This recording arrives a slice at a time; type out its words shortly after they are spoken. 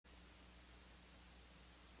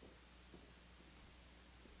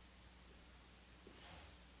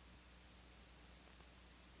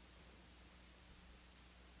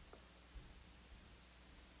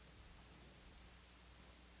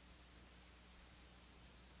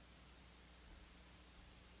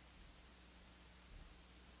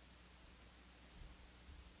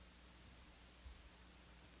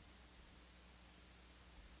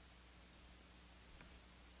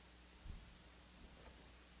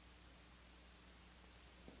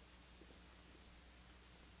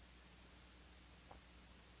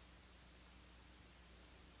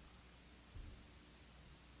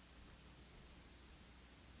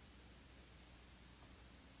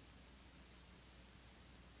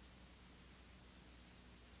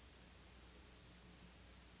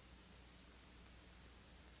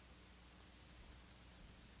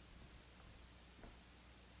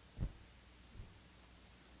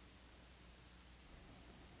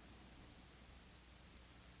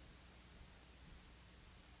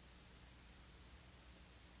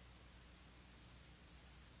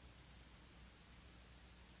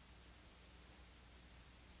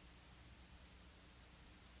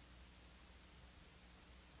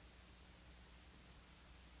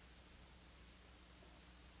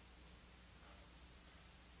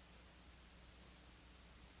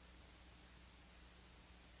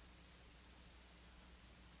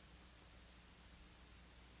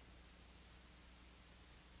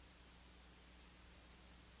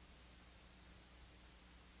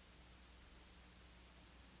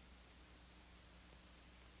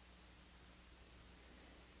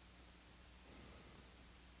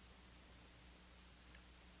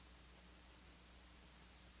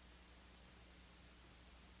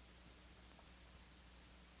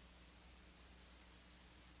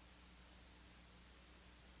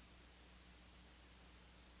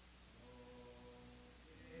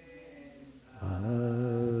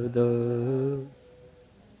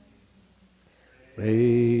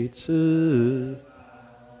zi.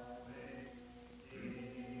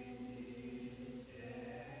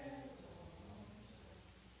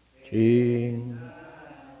 Jing.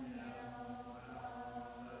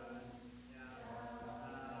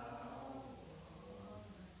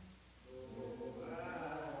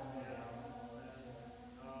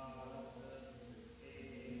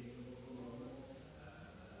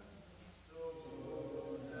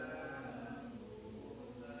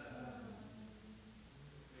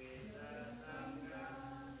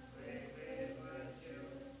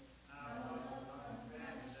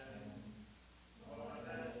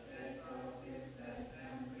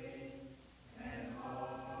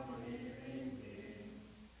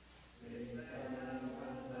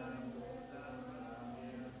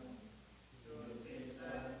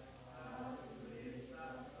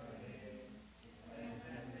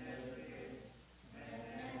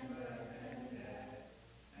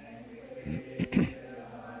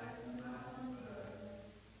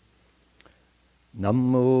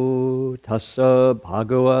 Namo tassa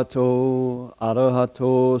bhagavato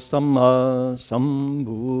arahato samma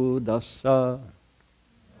sambuddhassa.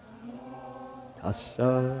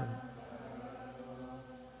 Tassa.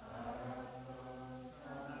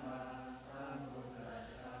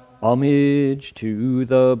 Homage to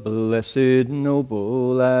the blessed,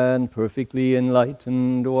 noble, and perfectly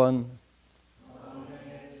enlightened one.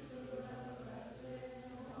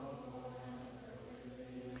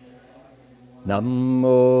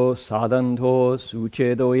 Namo sadanto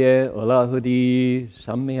suchedoye alahudi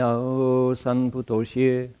sammyao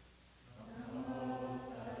sanputosye.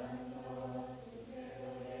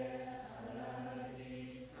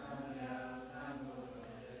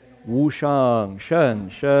 Wu shang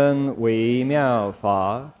shen shen wei miao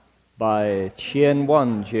fa, bai qian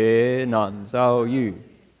wan jue nan zao yu.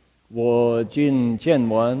 Wo jin jian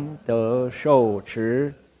wan de shou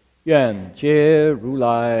chi. Yuan Jie Ru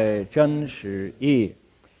Lai Zhen Shi Yi.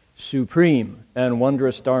 Supreme and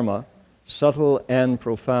wondrous Dharma, subtle and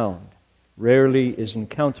profound, rarely is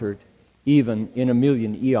encountered even in a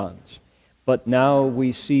million eons. But now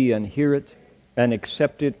we see and hear it and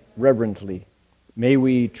accept it reverently. May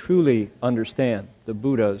we truly understand the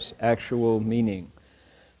Buddha's actual meaning.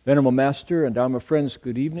 Venerable Master and Dharma friends,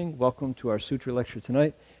 good evening. Welcome to our Sutra lecture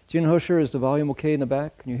tonight. Jin Heng Sure, is the volume okay in the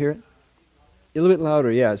back? Can you hear it? A little bit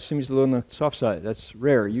louder, yeah. It seems a little on the soft side. That's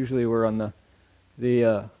rare. Usually we're on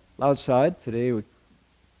the loud side. Today we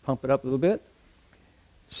pump it up a little bit.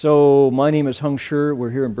 So my name is Heng Sure. We're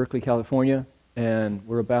here in Berkeley, California, and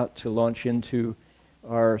we're about to launch into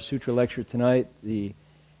our Sutra lecture tonight, the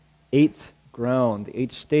eighth ground, the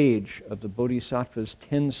eighth stage of the Bodhisattva's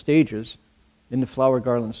 10 stages in the Flower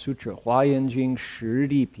Garland Sutra. 华严经十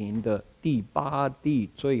地品的第八地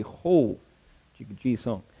最后这个偈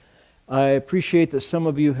颂。I appreciate that some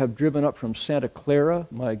of you have driven up from Santa Clara,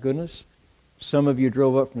 my goodness. Some of you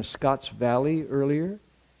drove up from Scotts Valley earlier.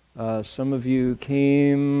 Some of you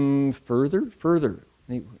came further.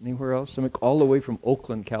 Anywhere else? Some all the way from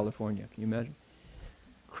Oakland, California. Can you imagine?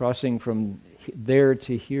 Crossing from there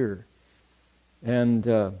to here. And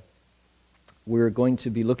we're going to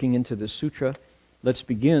be looking into the sutra. Let's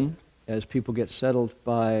begin, as people get settled,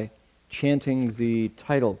 by chanting the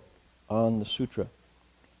title on the sutra.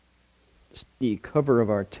 The cover of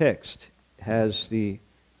our text has the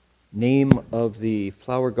name of the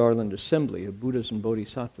Flower Garland Assembly of Buddhas and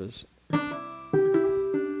Bodhisattvas.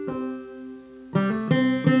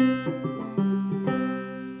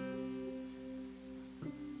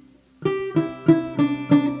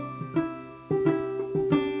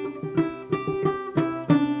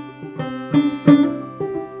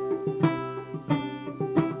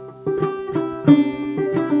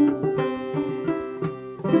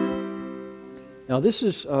 Now this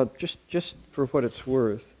is just for what it's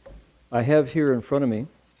worth. I have here in front of me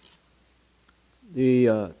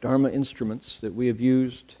the Dharma instruments that we have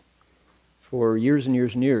used for years and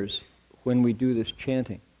years and years when we do this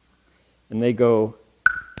chanting. And they go,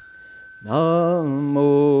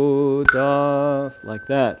 Namo Da, like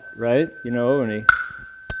that, right? You know, and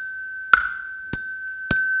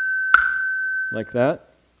like that.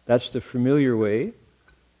 That's the familiar way,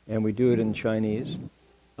 and we do it in Chinese.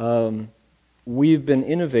 We've been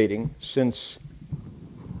innovating since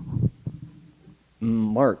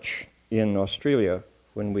March in Australia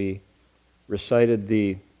when we recited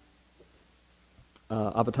the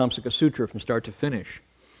Avatamsaka Sutra from start to finish.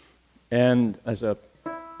 And as a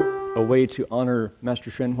way to honor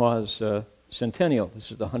Master Shen Hua's centennial,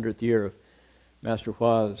 this is the 100th year of Master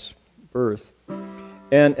Hua's birth.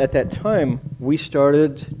 And at that time, we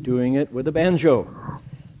started doing it with a banjo,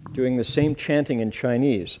 doing the same chanting in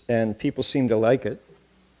Chinese, and people seemed to like it.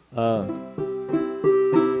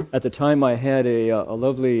 At the time, I had a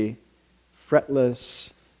lovely fretless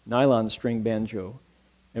nylon string banjo,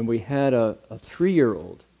 and we had a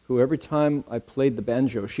 3-year-old who every time I played the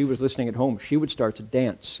banjo, she was listening at home, she would start to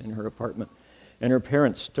dance in her apartment. And her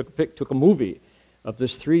parents took a movie of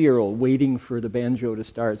this 3-year-old waiting for the banjo to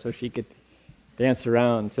start so she could dance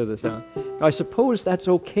around to the sound. Now, I suppose that's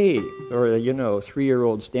okay, or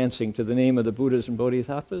 3-year-olds dancing to the name of the Buddhas and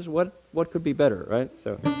Bodhisattvas. What could be better, right?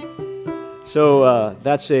 So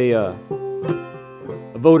that's a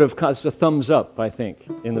vote of, it's a thumbs up, I think,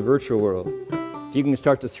 in the virtual world. If you can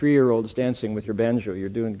start the 3-year-olds dancing with your banjo, you're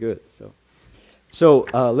doing good. So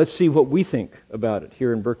let's see what we think about it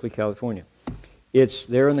here in Berkeley, California. It's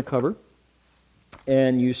there on the cover,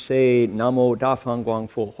 and you say Namo Da Fang Guang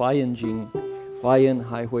Fo Huayan Jing Huayan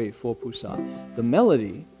Hai Hui Fo Pusa. The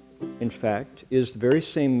melody, in fact, is the very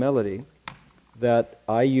same melody that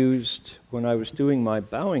I used when I was doing my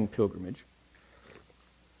bowing pilgrimage,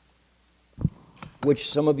 which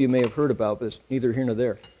some of you may have heard about, but it's neither here nor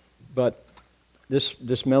there. But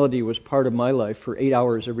this melody was part of my life for 8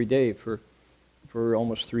 hours every day for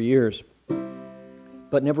almost 3 years,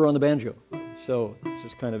 but never on the banjo. So this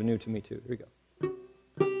is kind of new to me too. Here we go.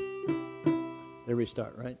 There we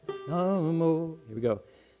start, right? Namo. Here we go.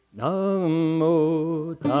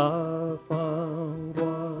 Namo Da Fang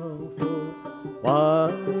Guang Fo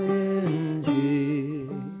Huayan Ji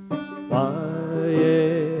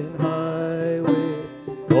Huayan Hai Wei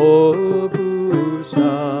Fo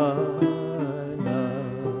Pusa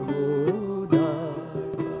Namo Da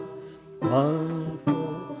Fang Guang Fo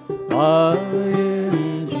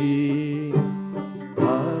Huayan Ji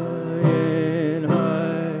Huayan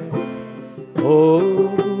Hai Fo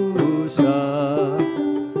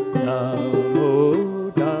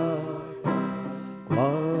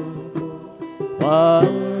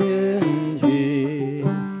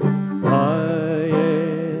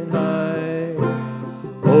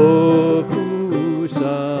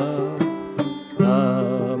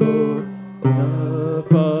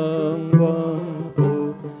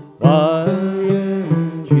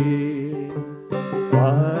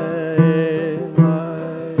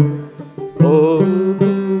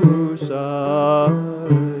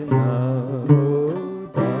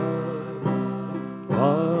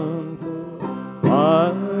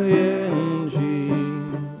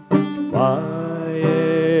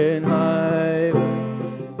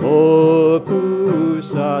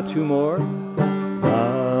Two more.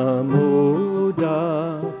 Namo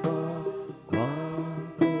Da Fang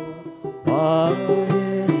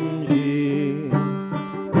Huayan Ji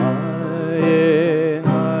Huayan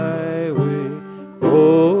Hai Wei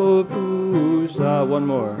Fo Pusa. One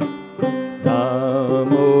more.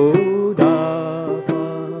 Namo Da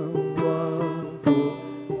Fang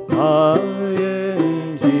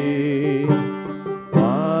Huayan Ji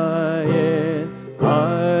Huayan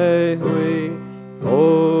Hai Wei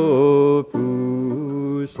Fo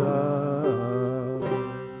Pusa.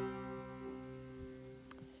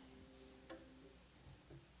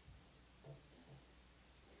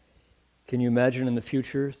 Can you imagine in the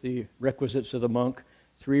future the requisites of the monk?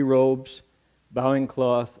 3 robes, bowing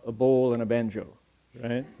cloth, a bowl, and a banjo,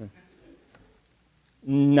 right?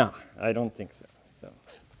 No, I don't think so.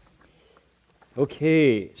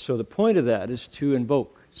 Okay, so the point of that is to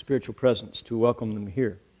invoke spiritual presence, to welcome them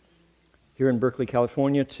here. Here in Berkeley,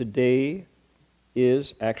 California, today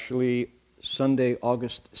is actually Saturday,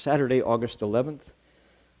 August 11th.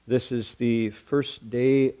 This is the first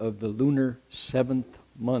day of the lunar 7th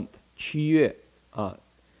month, 7月,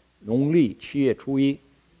 农历7月初一.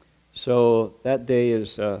 So that day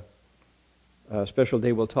is a special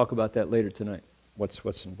day. We'll talk about that later tonight,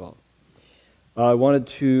 what's involved. I wanted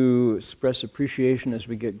to express appreciation as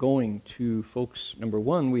we get going to folks. Number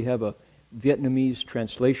one, we have a Vietnamese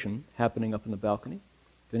translation happening up in the balcony,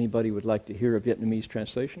 if anybody would like to hear a Vietnamese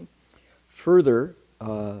translation. Further,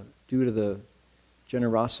 due to the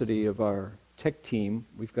generosity of our tech team,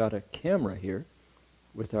 we've got a camera here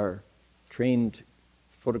with our trained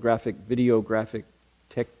photographic, videographic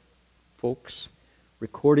tech folks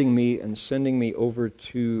recording me and sending me over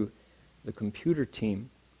to the computer team,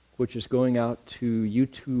 which is going out to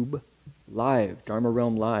YouTube Live. Dharma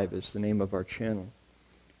Realm Live is the name of our channel.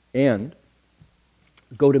 And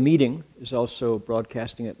GoToMeeting is also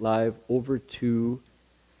broadcasting it live over to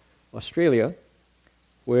Australia,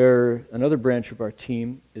 where another branch of our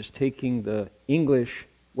team is taking the English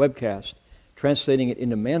webcast, translating it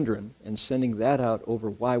into Mandarin, and sending that out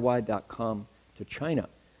over YY.com to China,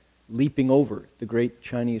 leaping over the great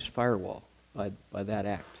Chinese firewall by that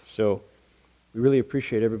act. So we really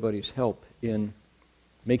appreciate everybody's help in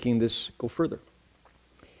making this go further.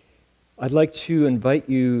 I'd like to invite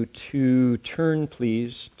you to turn,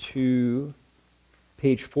 please, to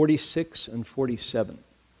page 46 and 47.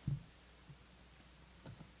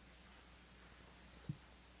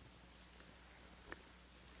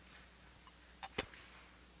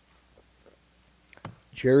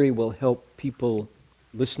 Jerry will help people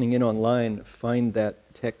listening in online find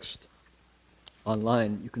that text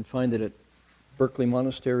online. You can find it at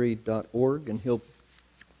berkeleymonastery.org, and he'll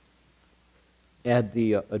add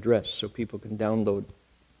the address so people can download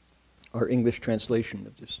our English translation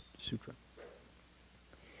of this sutra.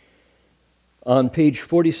 On page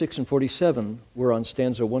 46 and 47, we're on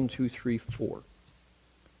stanza 1, 2, 3, 4.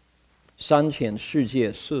 三浅世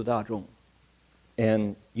界四大众,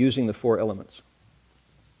 and using the four elements.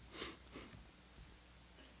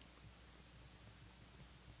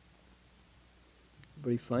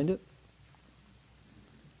 Everybody find it?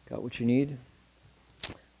 Got what you need?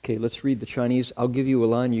 Okay, let's read the Chinese. I'll give you a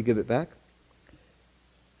line, you give it back.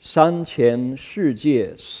 三浅世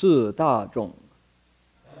界四大众，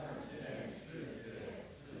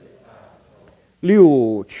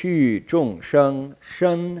六趣众生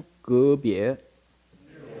生个别，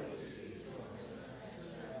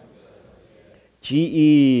即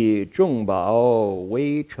以众宝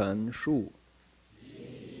为陈述，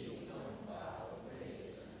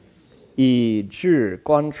以智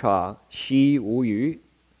观察悉无余。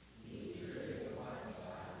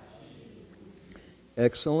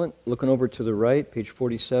Excellent. Looking over to the right, page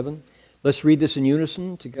 47. Let's read this in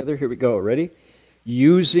unison together. Here we go. Ready?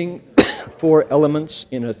 Using four elements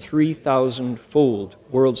in a 3,000-fold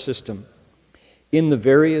world system, in the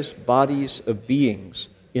various bodies of beings,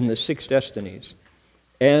 in the six destinies,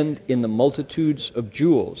 and in the multitudes of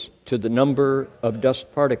jewels to the number of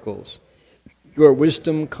dust particles, your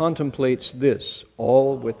wisdom contemplates this,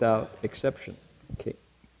 all without exception. Okay.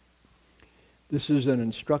 This is an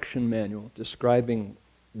instruction manual describing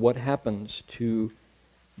what happens to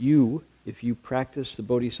you if you practice the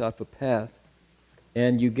Bodhisattva path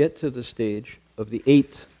and you get to the stage of the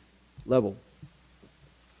 8th level.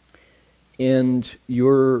 And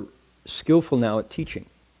you're skillful now at teaching.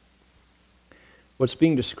 What's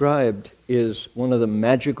being described is one of the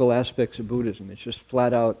magical aspects of Buddhism. It's just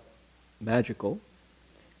flat out magical,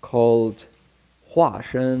 called Hua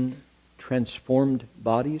Shen, transformed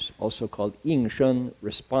bodies, also called Ying Shen,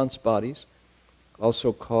 response bodies,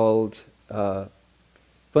 also called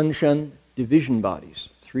Fen Shen, division bodies.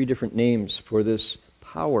 3 different names for this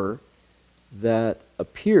power that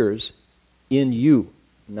appears in you,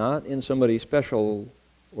 not in somebody special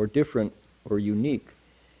or different or unique.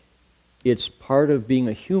 It's part of being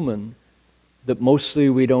a human that mostly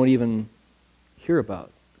we don't even hear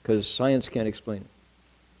about because science can't explain it.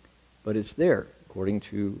 But it's there, according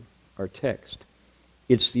to our text.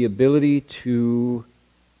 It's the ability to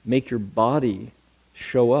make your body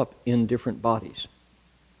show up in different bodies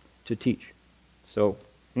to teach. So,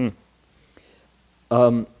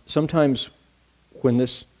 sometimes when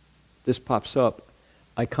this pops up,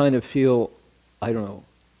 I kind of feel, I don't know,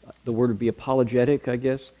 the word would be apologetic, I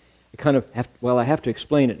guess. I have to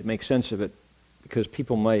explain it to make sense of it because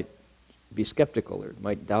people might be skeptical or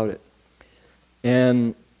might doubt it.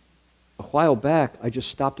 And a while back, I just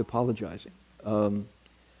stopped apologizing.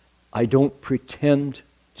 I don't pretend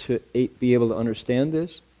to be able to understand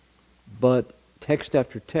this, but text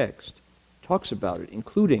after text talks about it,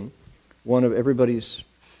 including one of everybody's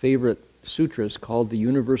favorite sutras called the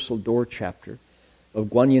Universal Door Chapter of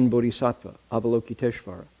Guanyin Bodhisattva,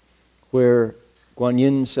 Avalokiteshvara, where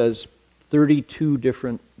Guanyin says 32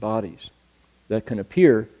 different bodies that can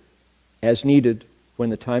appear as needed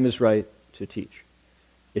when the time is right to teach.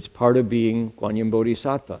 It's part of being Guanyin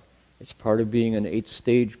Bodhisattva. It's part of being an 8th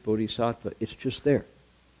stage Bodhisattva. It's just there.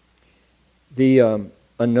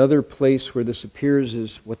 Another place where this appears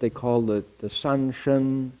is what they call the San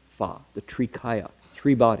Shen Fa, the Trikaya,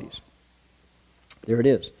 3 bodies. There it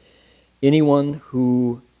is. Anyone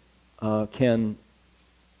who can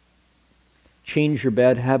change your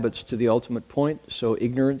bad habits to the ultimate point, so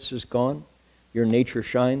ignorance is gone, your nature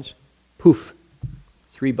shines, poof,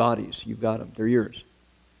 3 bodies, you've got them, they're yours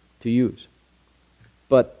to use.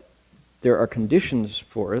 But there are conditions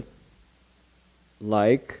for it,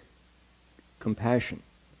 like compassion.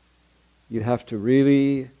 You have to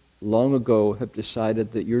really, long ago, have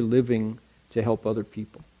decided that you're living to help other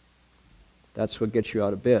people. That's what gets you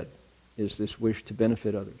out of bed, is this wish to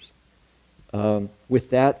benefit others.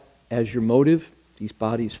 With that as your motive, these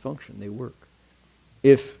bodies function, they work.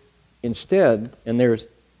 If instead, and there's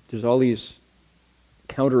all these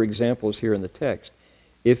counter-examples here in the text,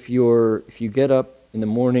 if you get up in the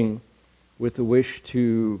morning with the wish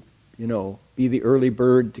to, be be the early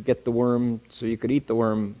bird to get the worm so you could eat the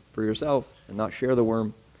worm for yourself and not share the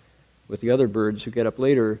worm with the other birds who get up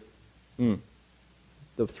later.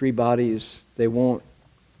 The three bodies, they won't,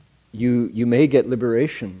 you may get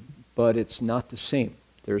liberation, but it's not the same.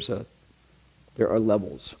 There are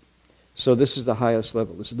levels. So this is the highest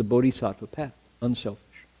level. This is the Bodhisattva path,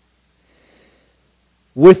 unselfish.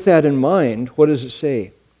 With that in mind, what does it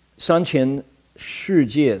say? 三千世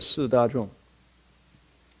界四大众.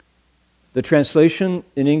 The translation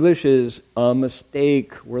in English is a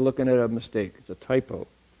mistake. We're looking at a mistake. It's a typo.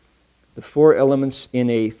 The four elements in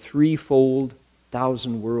a threefold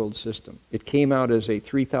 1,000-world system. It came out as a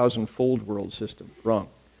 3,000-fold world system. Wrong.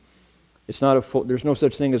 It's not a there's no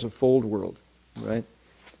such thing as a fold world, right?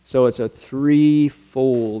 So it's a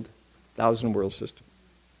threefold 1,000-world system.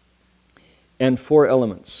 And four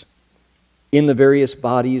elements in the various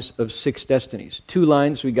bodies of 6 destinies. 2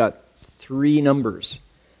 lines, we got 3 numbers.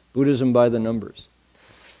 Buddhism by the numbers.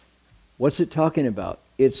 What's it talking about?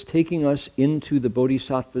 It's taking us into the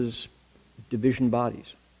Bodhisattva's division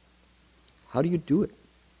bodies. How do you do it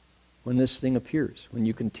when this thing appears? When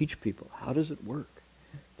you can teach people? How does it work?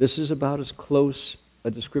 This is about as close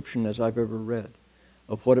a description as I've ever read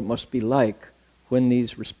of what it must be like when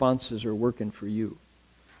these responses are working for you.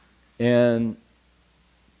 And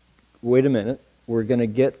wait a minute, we're going to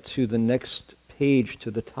get to the next page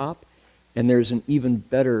to the top, and there's an even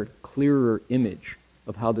better, clearer image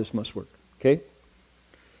of how this must work. Okay?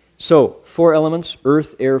 So, 4 elements,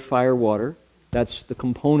 earth, air, fire, water. That's the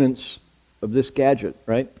components of this gadget,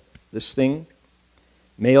 right? This thing.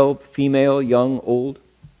 Male, female, young, old.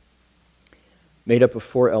 Made up of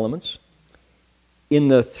 4 elements. In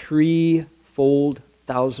the threefold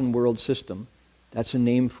 1,000-world system, that's a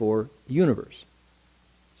name for the universe.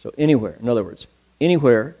 So anywhere, in other words,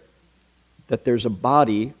 anywhere that there's a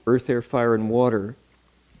body, earth, air, fire, and water,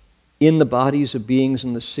 in the bodies of beings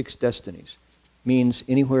in the 6 destinies, means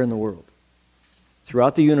anywhere in the world.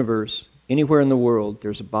 Throughout the universe, anywhere in the world,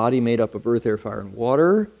 there's a body made up of earth, air, fire, and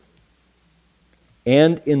water,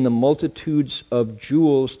 and in the multitudes of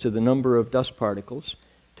jewels to the number of dust particles,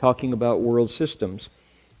 talking about world systems,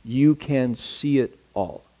 you can see it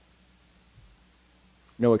all.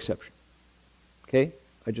 No exception. Okay?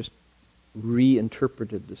 I just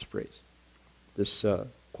reinterpreted this phrase, this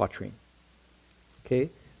quatrain. Okay?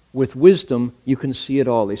 With wisdom, you can see it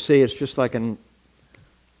all. They say it's just like an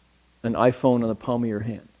iPhone on the palm of your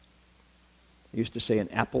hand. They used to say an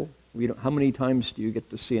apple. How many times do you get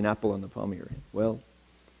to see an apple on the palm of your hand? Well,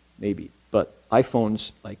 maybe. But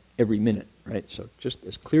iPhones, like every minute, right? So just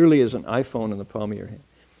as clearly as an iPhone in the palm of your hand.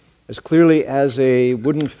 As clearly as a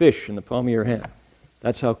wooden fish in the palm of your hand.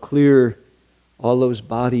 That's how clear all those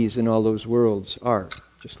bodies and all those worlds are.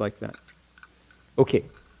 Just like that. Okay.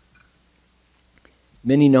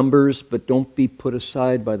 Many numbers, but don't be put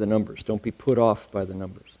aside by the numbers. Don't be put off by the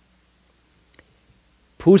numbers.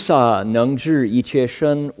 菩萨能治一切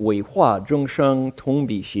身，为化众生同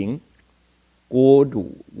彼行，国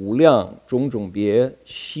土无量种种别，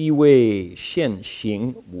悉为现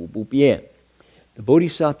行无不变. The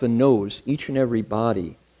Bodhisattva knows each and every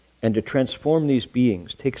body, and to transform these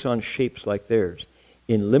beings takes on shapes like theirs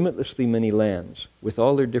in limitlessly many lands, with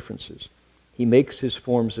all their differences. He makes his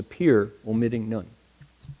forms appear, omitting none.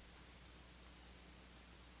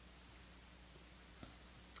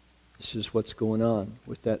 This is what's going on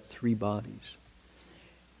with that 3 bodies.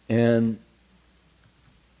 And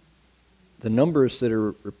the numbers that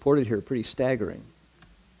are reported here are pretty staggering.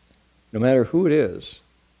 No matter who it is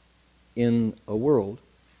in a world,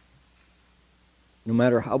 no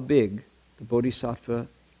matter how big, the Bodhisattva,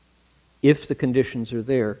 if the conditions are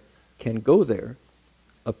there, can go there,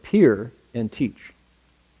 appear, and teach.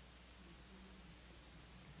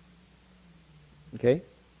 Okay?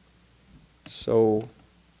 So,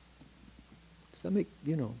 does that make,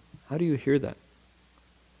 how do you hear that?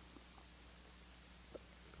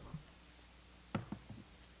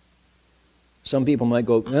 Some people might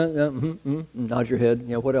go, nod your head,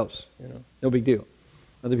 what else? No big deal.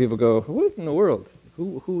 Other people go, what in the world?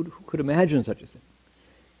 Who could imagine such a thing?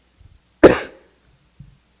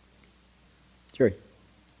 Jerry.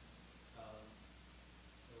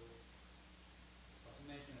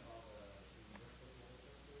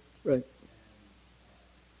 Right.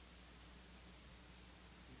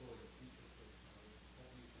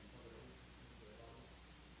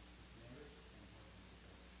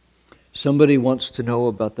 Somebody wants to know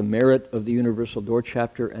about the merit of the Universal Door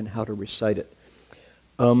chapter and how to recite it.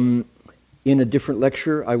 In a different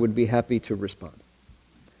lecture, I would be happy to respond.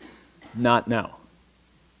 Not now.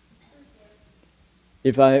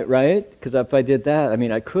 Because if I did that,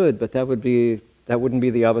 I could, but that would be that wouldn't be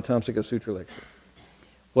the Avatamsaka Sutra lecture.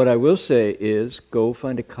 What I will say is, go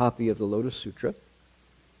find a copy of the Lotus Sutra,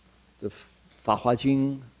 the Fa Hua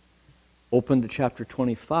Jing, open to chapter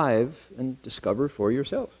 25 and discover for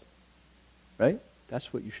yourself. Right?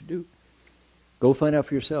 That's what you should do. Go find out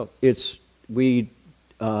for yourself. At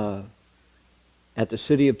the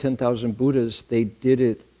City of 10,000 Buddhas, they did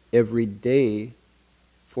it every day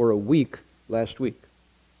for a week last week.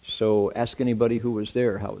 So ask anybody who was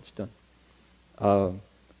there how it's done.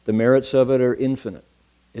 The merits of it are infinite.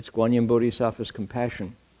 It's Guanyin Bodhisattva's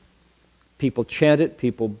compassion. People chant it,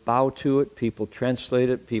 people bow to it, people translate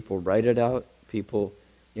it, people write it out, people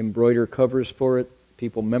embroider covers for it,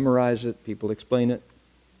 people memorize it, people explain it.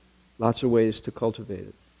 Lots of ways to cultivate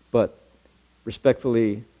it. But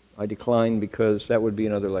respectfully, I decline because that would be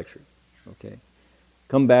another lecture. Okay?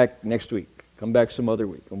 Come back next week. Come back some other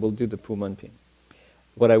week, and we'll do the Puman Pin.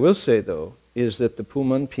 What I will say, though, is that the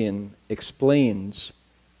Puman Pin explains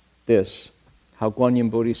this, how Guanyin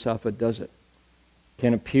Bodhisattva does it.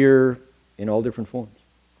 Can appear in all different forms.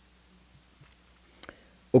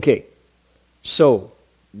 Okay, so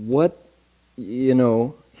what,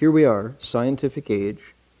 here we are, scientific age.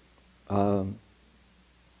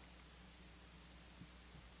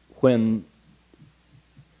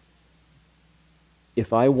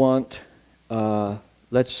 If I want,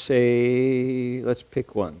 let's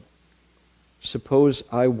pick one. Suppose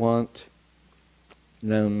I want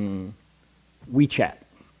WeChat.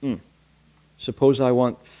 Suppose I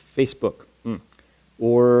want Facebook,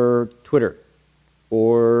 or Twitter,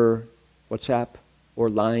 or WhatsApp, or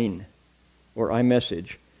Line, or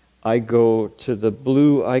iMessage. I go to the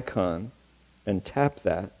blue icon and tap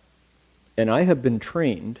that, and I have been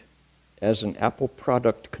trained as an Apple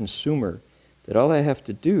product consumer that all I have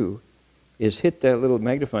to do is hit that little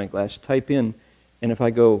magnifying glass, type in, and if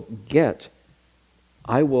I go get,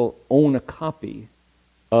 I will own a copy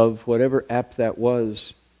of whatever app that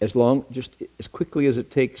was, just as quickly as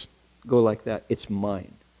it takes, go like that, it's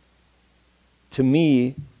mine. To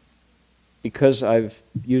me, because I've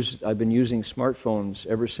been using smartphones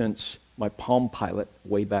ever since my Palm Pilot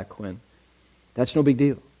way back when, that's no big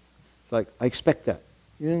deal. It's like, I expect that.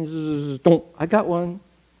 I got one.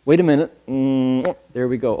 Wait a minute. There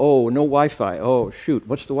we go. Oh, no Wi-Fi. Oh, shoot.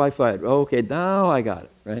 What's the Wi-Fi? Oh, okay, now I got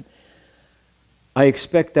it, right? I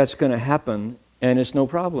expect that's going to happen, and it's no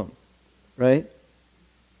problem, right?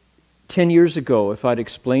 10 years ago, if I'd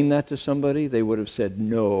explained that to somebody, they would have said,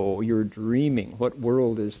 no, you're dreaming. What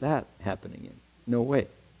world is that happening in? No way,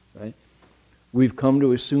 right? We've come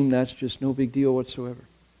to assume that's just no big deal whatsoever.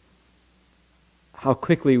 How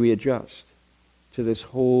quickly we adjust to this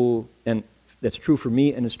whole, and that's true for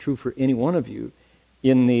me and it's true for any one of you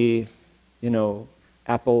in the,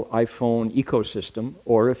 Apple iPhone ecosystem,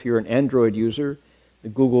 or if you're an Android user, the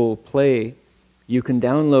Google Play, you can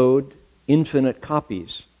download infinite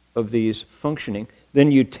copies of these functioning.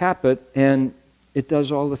 Then you tap it and it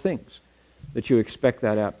does all the things that you expect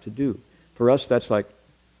that app to do. For us, that's like,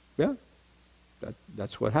 yeah,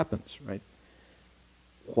 that's what happens, right?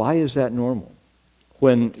 Why is that normal?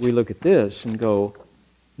 When we look at this and go,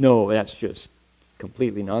 no, that's just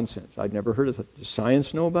completely nonsense. I've never heard of it. Does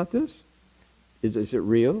science know about this? Is it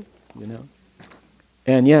real?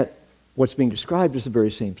 And yet, what's being described is the very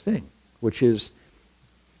same thing, which is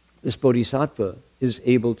this bodhisattva is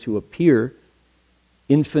able to appear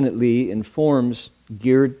infinitely in forms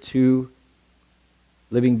geared to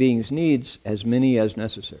living beings' needs, as many as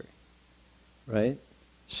necessary, right?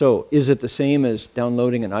 So, is it the same as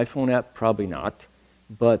downloading an iPhone app? Probably not,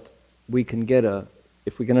 but we can get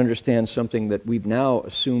if we can understand something that we've now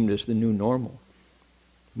assumed is the new normal,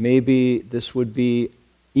 maybe this would be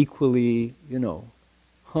equally,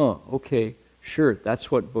 okay, sure, that's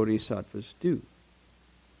what bodhisattvas do.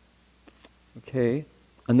 Okay,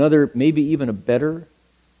 another, maybe even a better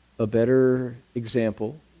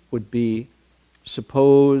example would be,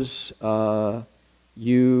 suppose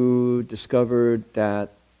you discovered that,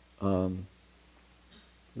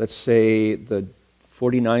 let's say the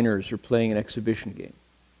 49ers are playing an exhibition game,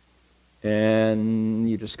 and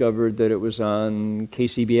you discovered that it was on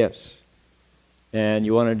KCBS, and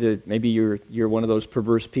you wanted to, maybe you're one of those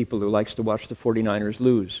perverse people who likes to watch the 49ers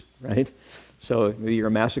lose, right? So maybe you're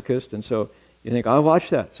a masochist, and so you think, I'll watch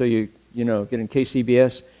that. So you get in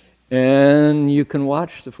KCBS, and you can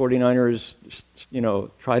watch the 49ers,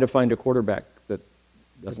 try to find a quarterback that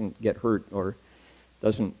doesn't get hurt or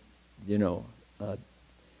doesn't,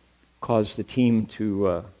 cause the team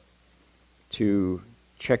to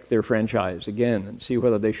check their franchise again and see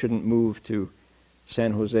whether they shouldn't move to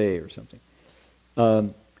San Jose or something.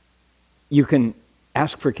 You can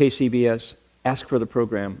ask for KCBS, ask for the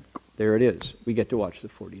program, there it is. We get to watch the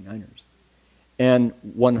 49ers. And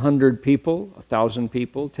 100 people, 1,000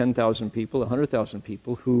 people, 10,000 people, 100,000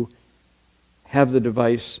 people who have the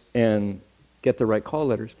device and get the right call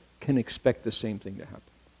letters can expect the same thing to happen.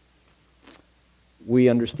 We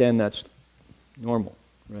understand that's normal,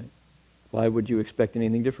 right? Why would you expect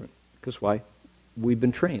anything different? Because why? We've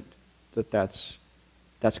been trained that that's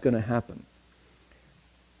going to happen.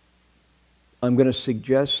 I'm going to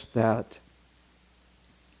suggest that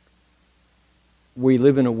we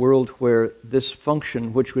live in a world where this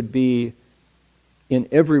function, which would be in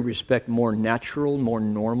every respect more natural, more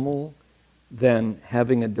normal than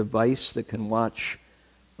having a device that can watch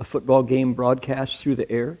a football game broadcast through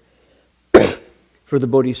the air, for the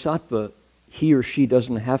bodhisattva, he or she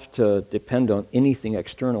doesn't have to depend on anything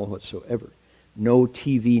external whatsoever. No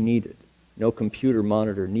TV needed, no computer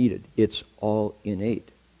monitor needed. It's all innate.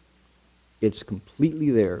 It's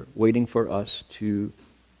completely there, waiting for us to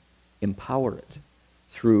empower it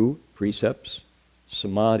through precepts,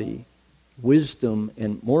 samadhi, wisdom,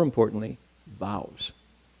 and more importantly, vows.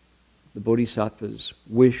 The bodhisattvas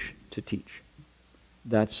wish to teach.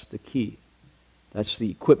 That's the key. That's the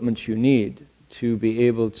equipment you need to be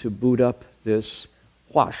able to boot up this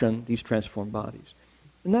huashen, these transformed bodies.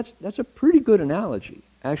 And that's a pretty good analogy,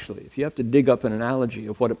 actually. If you have to dig up an analogy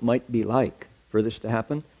of what it might be like for this to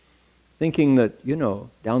happen, thinking that,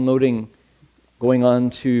 downloading, going on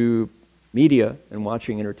to media and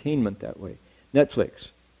watching entertainment that way. Netflix.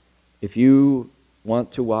 If you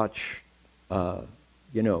want to watch,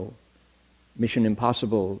 Mission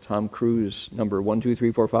Impossible, Tom Cruise, number 1, 2,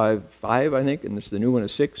 3, 4, 5, 5, I think, and this the new one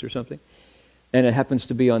is 6 or something, and it happens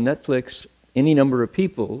to be on Netflix, any number of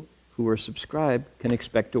people who are subscribed can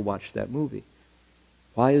expect to watch that movie.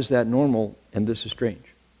 Why is that normal and this is strange?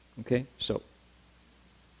 Okay, so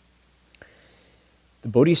the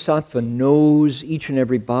bodhisattva knows each and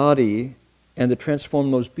every body, and the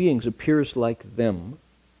transformed those beings appears like them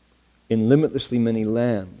in limitlessly many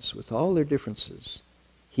lands with all their differences.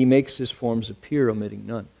 He makes his forms appear, omitting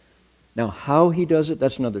none. Now, how he does it,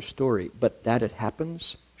 that's another story, but that it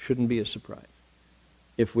happens shouldn't be a surprise.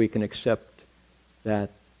 If we can accept that,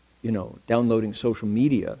 downloading social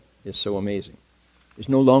media is so amazing. It's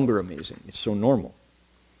no longer amazing. It's so normal.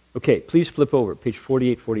 Okay, please flip over, page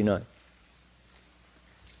 48, 49.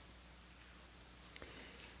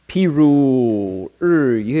 譬如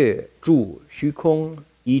日月住虚空，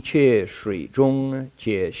一切水中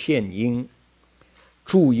皆现因。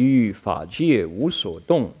住于法界无所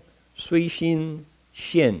动，虽心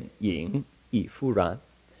现影亦复然。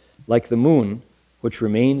Like the moon, which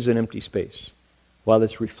remains in empty space, while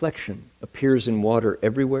its reflection appears in water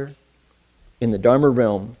everywhere, in the Dharma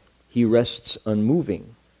realm he rests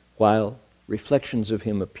unmoving, while reflections of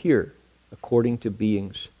him appear according to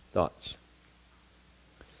beings' thoughts.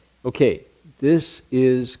 Okay, this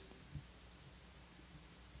is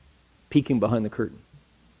peeking behind the curtain.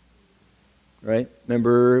 Right?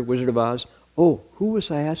 Remember Wizard of Oz? Oh, who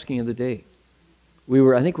was I asking the other day?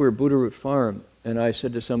 I think we were at Buddha Root Farm, and I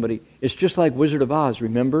said to somebody, it's just like Wizard of Oz,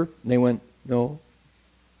 remember? And they went, no.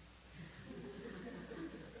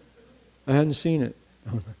 I hadn't seen it.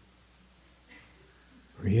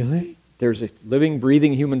 Really? There's a living,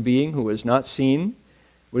 breathing human being who has not seen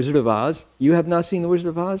Wizard of Oz. You have not seen the Wizard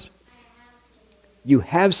of Oz? You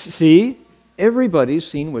have, see? Everybody's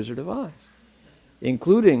seen Wizard of Oz,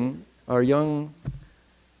 including our young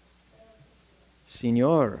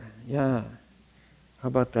Senor. Yeah. How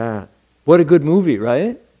about that? What a good movie,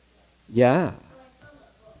 right? Yeah.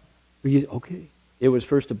 Okay. It was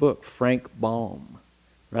first a book, Frank Baum,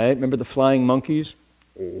 right? Remember the flying monkeys?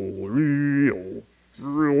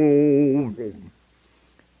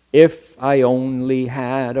 If I only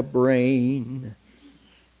had a brain.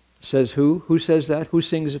 Says who? Who says that? Who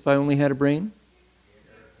sings If I Only Had a Brain?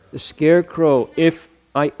 The Scarecrow. If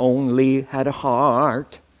I only had a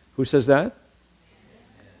heart. Who says that?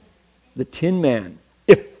 The Tin Man.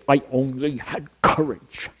 If I only had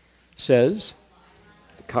courage, says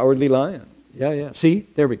the Cowardly Lion. Yeah. See,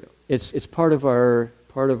 there we go. It's part of our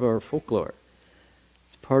folklore.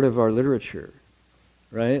 It's part of our literature,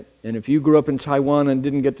 right? And if you grew up in Taiwan and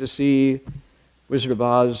didn't get to see Wizard of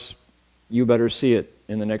Oz, you better see it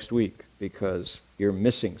in the next week because you're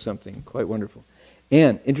missing something quite wonderful.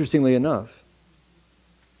 And interestingly enough,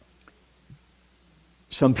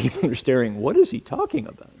 some people are staring, what is he talking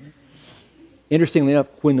about? Interestingly enough,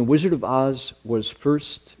 when The Wizard of Oz was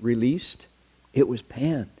first released, it was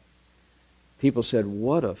panned. People said,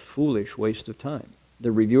 what a foolish waste of time.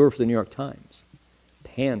 The reviewer for the New York Times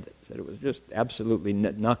panned it, said it was just absolutely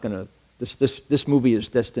not going to, this movie is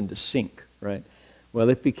destined to sink, right? Well,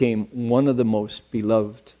 it became one of the most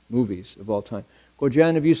beloved movies of all time.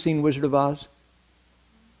 Gojan, have you seen Wizard of Oz?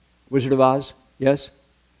 Wizard of Oz? Yes?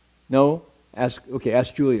 No? Ask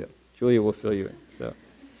Julia. Julia will fill you in. So,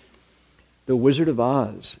 the Wizard of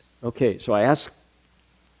Oz. Okay, so I asked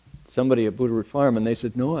somebody at Buddha Root Farm, and they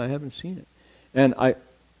said, no, I haven't seen it. And I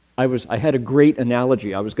had a great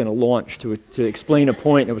analogy I was going to launch to explain a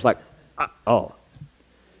point, and it was like, oh,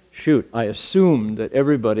 shoot, I assumed that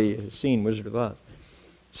everybody has seen Wizard of Oz.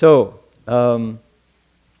 So,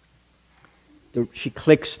 she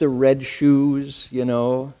clicks the red shoes, you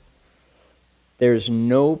know. There's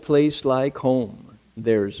no place like home.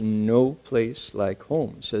 There's no place like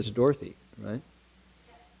home, says Dorothy, right?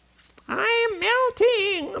 I'm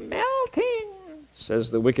melting, says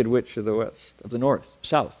the Wicked Witch of the West, of the North,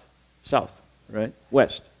 South, right?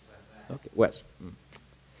 West. Okay, West.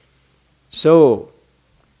 So,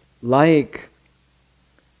 like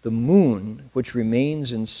the moon, which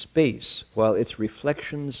remains in space while its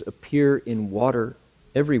reflections appear in water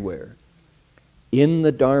everywhere, in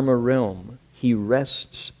the Dharma realm, he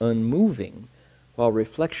rests unmoving while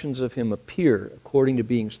reflections of him appear according to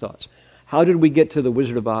being's thoughts. How did we get to the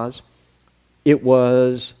Wizard of Oz? It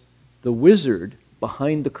was the wizard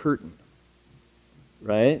behind the curtain,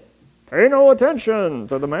 right? Pay no attention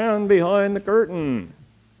to the man behind the curtain,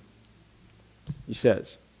 he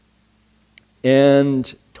says.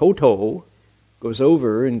 And Toto goes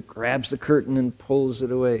over and grabs the curtain and pulls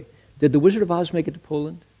it away. Did the Wizard of Oz make it to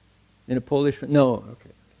Poland? In a Polish? No,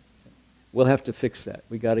 okay. We'll have to fix that.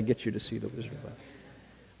 We got to get you to see the Wizard of Oz.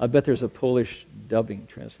 I bet there's a Polish dubbing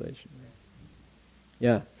translation.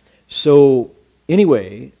 Yeah. So,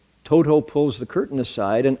 anyway, Toto pulls the curtain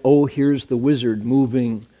aside, and here's the wizard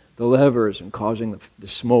moving the levers and causing the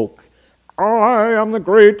smoke. I am the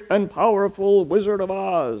great and powerful Wizard of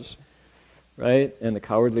Oz. Right? And the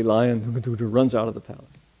cowardly lion runs out of the palace.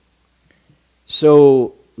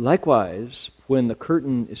 So, likewise, when the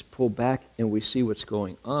curtain is pulled back and we see what's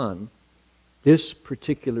going on, this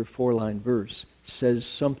particular 4-line verse says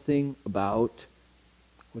something about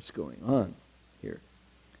what's going on here.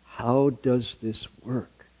 How does this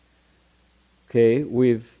work? Okay,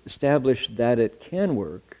 we've established that it can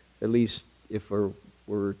work, at least if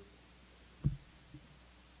we're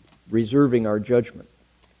reserving our judgment.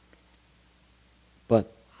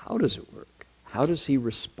 But how does it work? How does he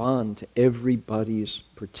respond to everybody's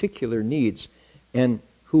particular needs? And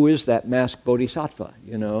who is that masked bodhisattva,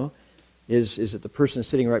 you know? Is it the person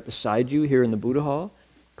sitting right beside you here in the Buddha Hall?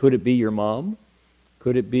 Could it be your mom?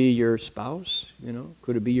 Could it be your spouse? You know,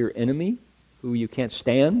 could it be your enemy who you can't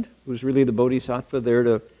stand, who's really the bodhisattva there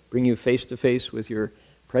to bring you face to face with your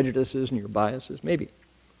prejudices and your biases? Maybe.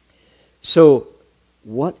 So,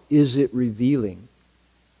 what is it revealing?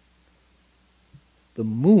 The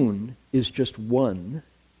moon is just one,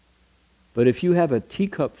 but if you have a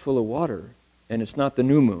teacup full of water, and it's not the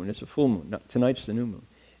new moon, it's a full moon, tonight's the new moon,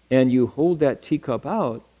 and you hold that teacup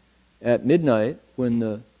out at midnight when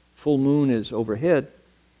the full moon is overhead,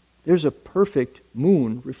 there's a perfect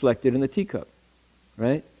moon reflected in the teacup,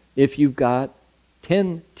 right? If you've got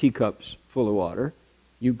 10 teacups full of water,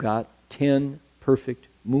 you've got 10 perfect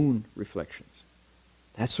moon reflections.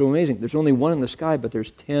 That's so amazing. There's only one in the sky, but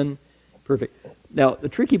there's 10 perfect. Now, the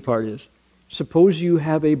tricky part is, suppose you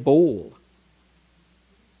have a bowl,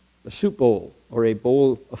 a soup bowl, or a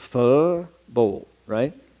bowl, a pho bowl,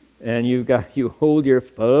 right? And you hold your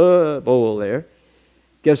pho bowl there.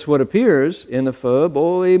 Guess what appears in the pho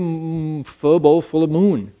bowl? A pho bowl full of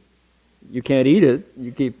moon. You can't eat it.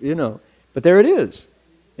 You keep, but there it is.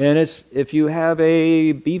 And it's, if you have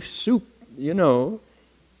a beef soup,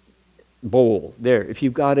 bowl there. If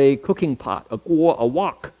you've got a cooking pot, a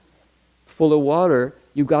wok full of water,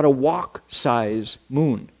 you've got a wok-size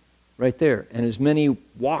moon right there. And as many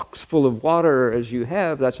woks full of water as you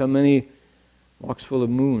have, that's how many woks full of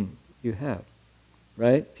moon you have,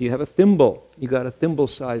 right? If you have a thimble, you got a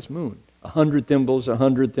thimble-sized moon. 100 thimbles,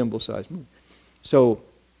 100 thimble-sized moon. So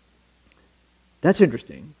that's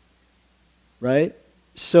interesting, right?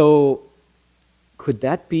 So could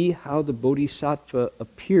that be how the bodhisattva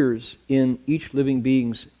appears in each living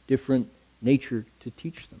being's different nature to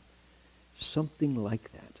teach them? Something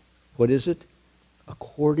like that. What is it?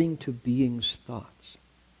 According to being's thoughts.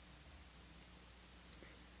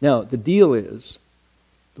 Now, the deal is,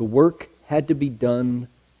 the work had to be done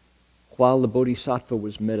while the bodhisattva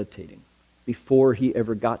was meditating, before he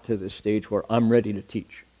ever got to this stage where I'm ready to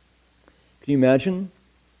teach. Can you imagine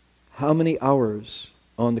how many hours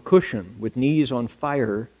on the cushion with knees on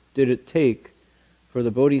fire did it take for the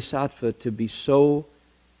bodhisattva to be so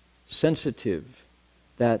sensitive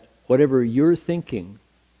that whatever you're thinking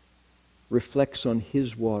reflects on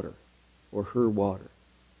his water or her water?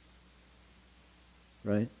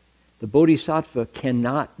 right? The bodhisattva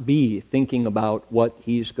cannot be thinking about what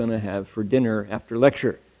he's going to have for dinner after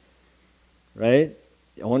lecture, right?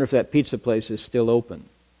 I wonder if that pizza place is still open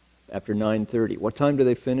after 9:30. What time do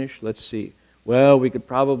they finish? Let's see. Well, we could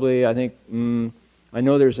probably, I think, I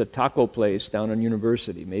know there's a taco place down on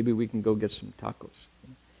University. Maybe we can go get some tacos.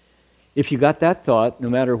 If you got that thought, no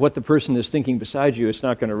matter what the person is thinking beside you, it's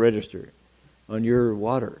not going to register on your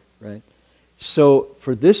water, right? So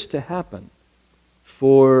for this to happen,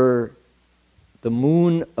 for the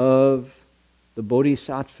moon of the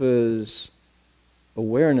bodhisattva's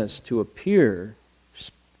awareness to appear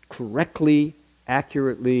correctly,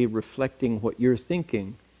 accurately reflecting what you're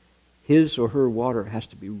thinking, his or her water has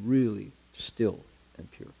to be really still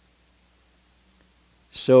and pure.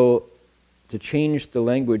 So to change the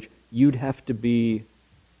language, you'd have to be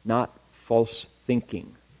not false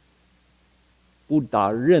thinking. 不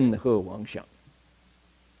打任何妄想.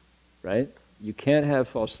 Right? You can't have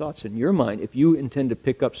false thoughts in your mind if you intend to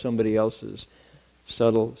pick up somebody else's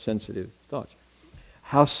subtle, sensitive thoughts.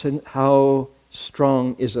 How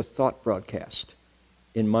strong is a thought broadcast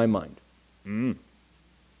in my mind?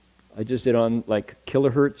 I just did on like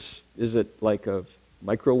kilohertz. Is it like a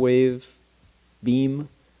microwave beam?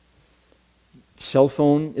 Cell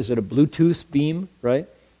phone, is it a Bluetooth beam, right?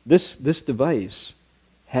 This device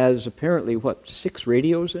has apparently, 6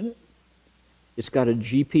 radios in it? It's got a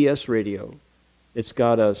GPS radio. It's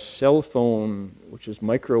got a cell phone, which is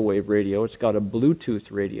microwave radio. It's got a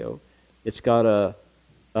Bluetooth radio. It's got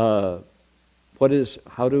how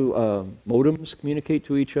do modems communicate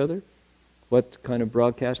to each other? What kind of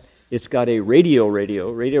broadcast? It's got a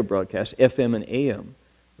radio broadcast, FM and AM,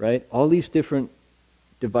 right? All these different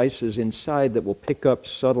devices inside that will pick up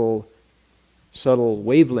subtle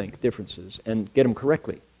wavelength differences and get them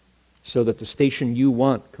correctly so that the station you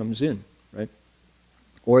want comes in, right?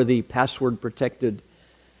 Or the password protected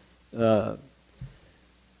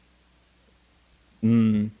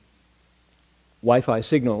Wi-Fi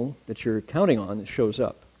signal that you're counting on that shows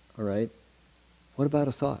up, all right? What about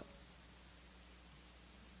a thought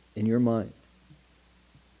in your mind?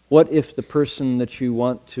 What if the person that you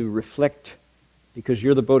want to reflect, because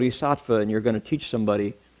you're the bodhisattva and you're going to teach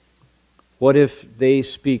somebody, what if they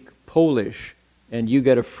speak Polish and you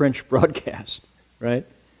get a French broadcast, right?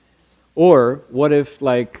 Or what if,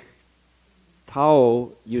 like Tao,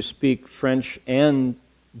 you speak French and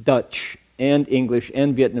Dutch and English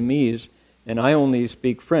and Vietnamese, and I only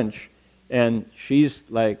speak French, and she's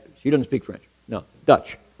like, she doesn't speak French, no,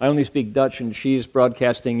 Dutch. I only speak Dutch and she's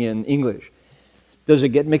broadcasting in English. Does it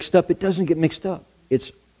get mixed up? It doesn't get mixed up.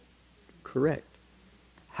 It's correct.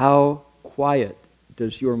 How quiet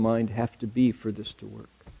does your mind have to be for this to work?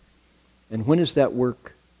 And when is that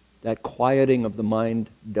work, that quieting of the mind,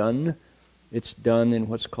 done? It's done in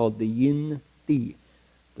what's called the yin di,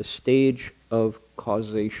 the stage of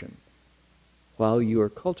causation, while you are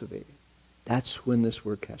cultivating. That's when this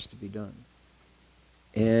work has to be done.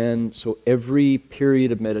 And so every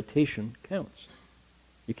period of meditation counts.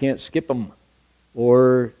 You can't skip them,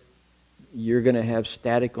 or you're going to have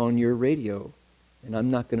static on your radio, and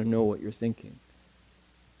I'm not going to know what you're thinking.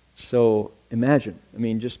 So imagine,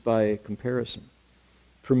 just by comparison.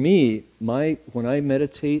 For me, when I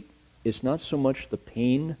meditate, it's not so much the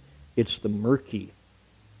pain, it's the murky.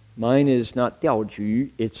 Mine is not 掉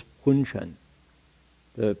局, it's 昏沉.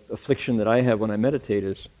 The affliction that I have when I meditate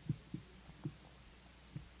is,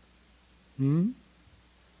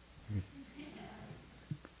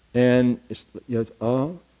 and it's,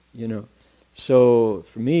 So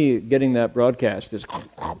for me, getting that broadcast is,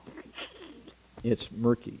 it's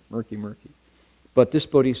murky. But this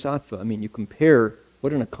bodhisattva, you compare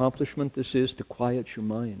what an accomplishment this is to quiet your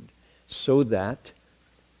mind, so that,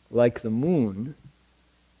 like the moon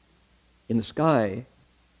in the sky,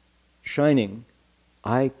 shining,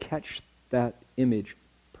 I catch that image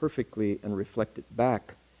perfectly and reflect it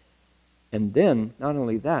back. And then, not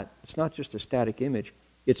only that, it's not just a static image,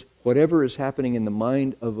 it's whatever is happening in the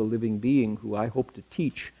mind of a living being who I hope to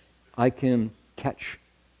teach, I can catch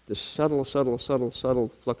the subtle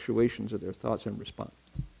fluctuations of their thoughts and respond.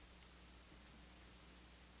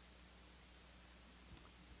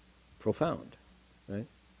 Profound, right?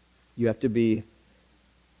 You have to be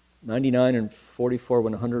 99 and 44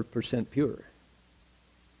 when 100% pure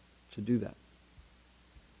to do that.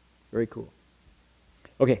 Very cool.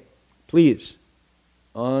 Okay, please,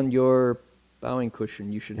 on your bowing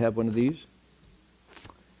cushion, you should have one of these.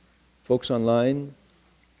 Folks online,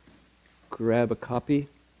 grab a copy.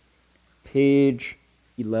 Page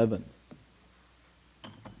 11.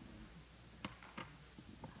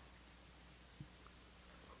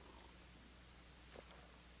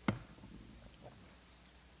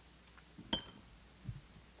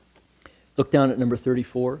 Look down at number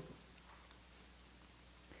 34.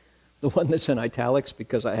 The one that's in italics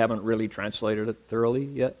because I haven't really translated it thoroughly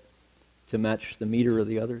yet to match the meter of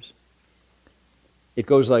the others. It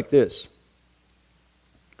goes like this.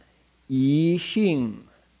 一性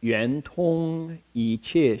圆通一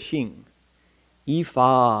切性，一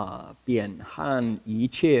法遍含一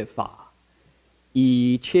切法，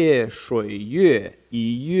一切水月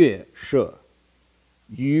一月摄，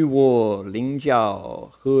于我灵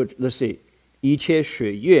教和 let's see， 一切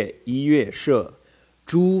水月一月摄，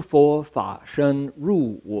诸佛法身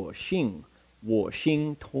入我性，我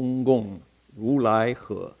心通共如来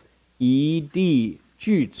合，一地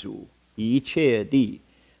具足一切地。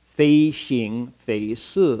非形非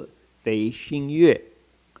色非心月，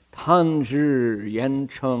贪知言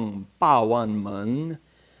称八万门。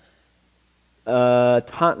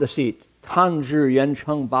贪知言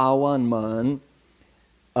称八万门。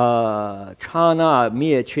刹那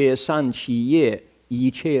灭却三七业，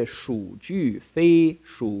一切属具非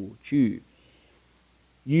属具，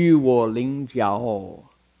于我灵教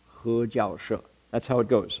合教摄。That's how it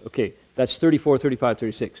goes. Okay, that's 34, 35,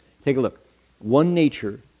 36. Take a look. One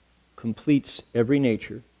nature completes every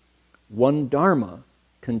nature. One dharma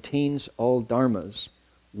contains all dharmas.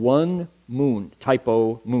 One moon,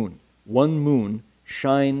 typo moon, one moon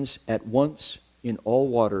shines at once in all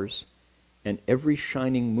waters, and every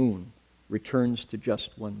shining moon returns to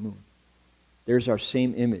just one moon. There's our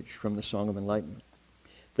same image from the Song of Enlightenment.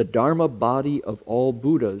 The dharma body of all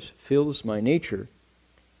Buddhas fills my nature.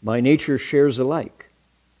 My nature shares alike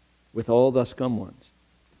with all thus come ones.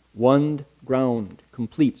 One ground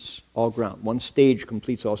completes all ground. One stage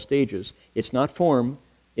completes all stages. It's not form,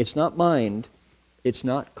 it's not mind, it's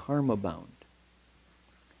not karma bound.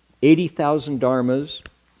 80,000 dharmas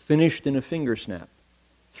finished in a finger snap.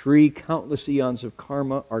 3 countless eons of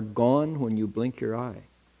karma are gone when you blink your eye.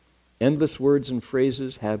 Endless words and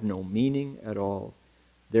phrases have no meaning at all.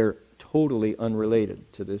 They're totally unrelated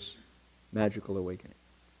to this magical awakening.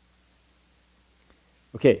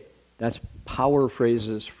 Okay. That's power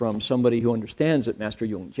phrases from somebody who understands it, Master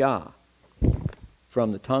Yongjia,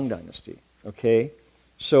 from the Tang Dynasty. Okay?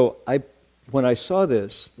 So when I saw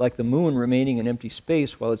this, like the moon remaining in empty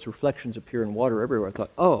space while its reflections appear in water everywhere, I thought,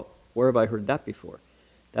 oh, where have I heard that before?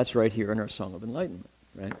 That's right here in our Song of Enlightenment,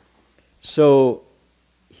 right? So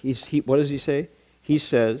what does he say? He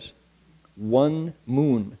says, one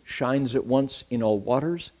moon shines at once in all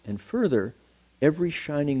waters, and further, every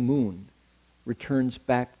shining moon returns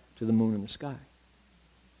back to the moon in the sky.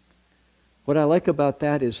 What I like about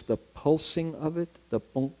that is the pulsing of it, the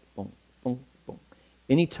boom, boom, boom, boom.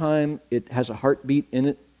 Anytime it has a heartbeat in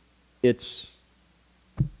it, it's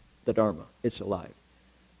the Dharma, it's alive.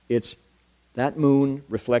 It's that moon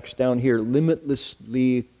reflects down here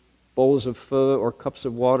limitlessly bowls of pho or cups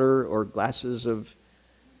of water or glasses of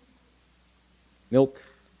milk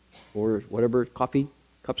or whatever, coffee,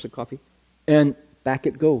 cups of coffee, and back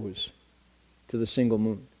it goes to the single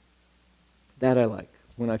moon. That I like,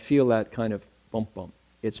 when I feel that kind of bump bump.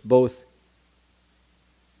 It's both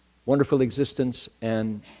wonderful existence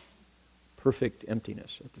and perfect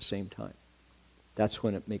emptiness at the same time. That's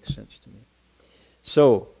when it makes sense to me.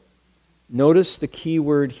 So, notice the key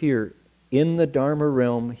word here. In the Dharma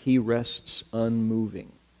realm, he rests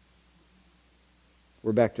unmoving.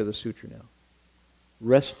 We're back to the sutra now.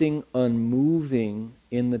 Resting unmoving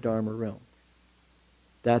in the Dharma realm.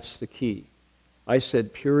 That's the key. I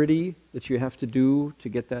said purity that you have to do to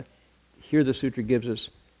get that. Here the sutra gives us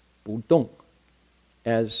budong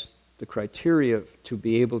as the criteria to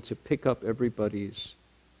be able to pick up everybody's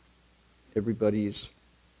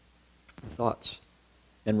thoughts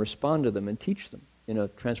and respond to them and teach them in a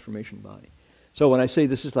transformation body. So when I say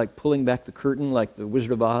this is like pulling back the curtain like the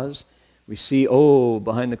Wizard of Oz, we see, oh,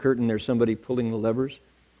 behind the curtain there's somebody pulling the levers.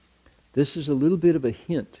 This is a little bit of a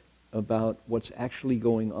hint about what's actually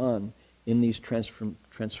going on in these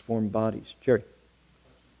transformed bodies. Jerry?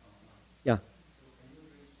 Yeah.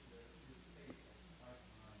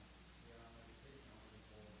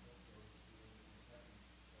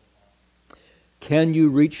 Can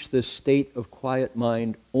you reach this state of quiet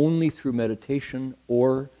mind only through meditation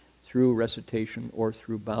or through recitation or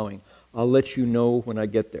through bowing? I'll let you know when I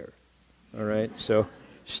get there. All right? So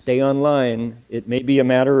stay online. It may be a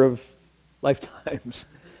matter of lifetimes.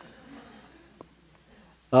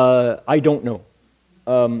 I don't know.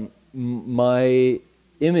 My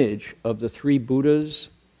image of the 3 Buddhas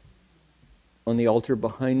on the altar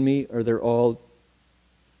behind me, they're all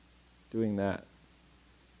doing that.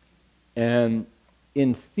 And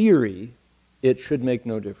in theory, it should make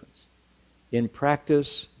no difference. In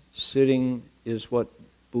practice, sitting is what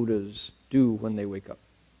Buddhas do when they wake up.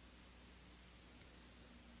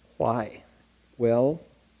 Why? Well,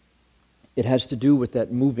 it has to do with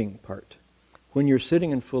that moving part. When you're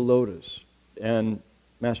sitting in full lotus, and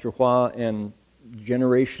Master Hua and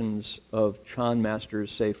generations of Chan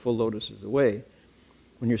masters say full lotus is the way,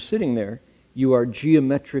 when you're sitting there, you are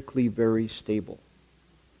geometrically very stable,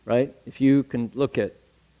 right? If you can look at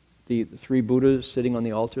the three Buddhas sitting on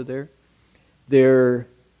the altar there, they're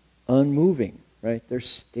unmoving, right? They're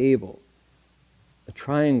stable. A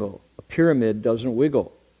triangle, a pyramid doesn't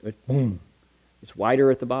wiggle. Boom. It's wider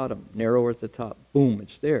at the bottom, narrower at the top. Boom,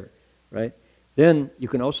 it's there, right? Then you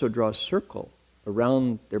can also draw a circle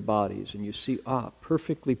around their bodies, and you see,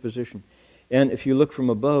 perfectly positioned. And if you look from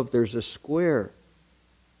above, there's a square.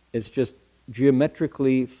 It's just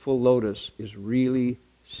geometrically full lotus is really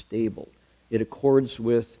stable. It accords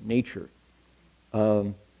with nature.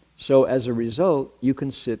 So as a result, you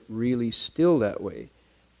can sit really still that way.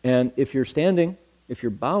 And if you're standing, if you're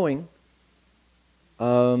bowing,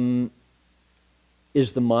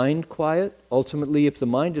 is the mind quiet? Ultimately, if the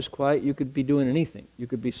mind is quiet, you could be doing anything. You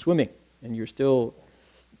could be swimming, and you're still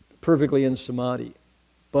perfectly in samadhi.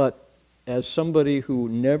 But as somebody who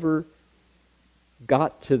never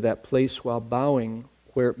got to that place while bowing,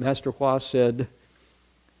 where Master Hua said,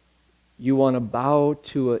 you want to bow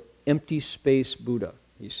to an empty space Buddha,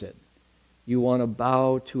 he said. You want to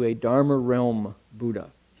bow to a Dharma realm Buddha,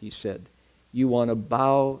 he said. You want to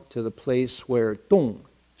bow to the place where Dong,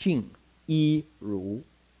 Jing, Yi, Ru,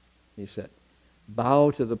 he said.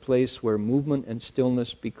 Bow to the place where movement and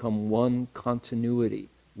stillness become one continuity,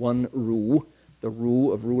 one Ru, the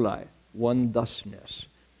Ru of Rulai, one thusness.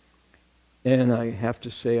 And I have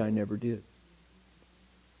to say I never did.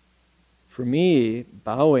 For me,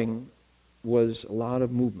 bowing was a lot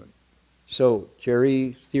of movement. So,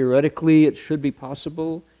 Jerry, theoretically it should be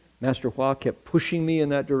possible. Master Hua kept pushing me in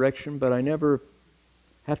that direction, but I never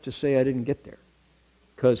have to say I didn't get there.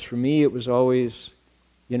 Because for me it was always,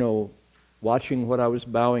 watching what I was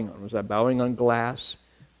bowing on. Was I bowing on glass?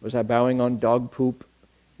 Was I bowing on dog poop?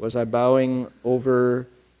 Was I bowing over,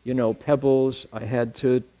 pebbles? I had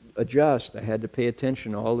to adjust. I had to pay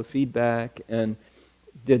attention to all the feedback. And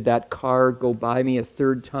did that car go by me a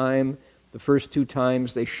third time? The first two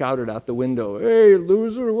times they shouted out the window, "Hey,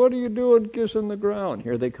 loser, what are you doing kissing the ground?"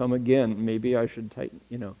 Here they come again. Maybe I should tighten,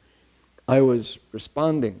 I was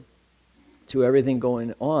responding to everything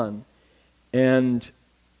going on, and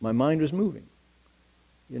my mind was moving,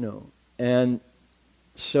 And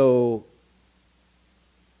so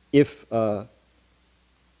if the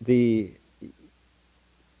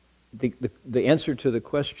answer to the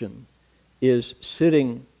question is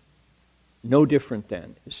sitting no different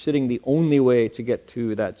than, is sitting the only way to get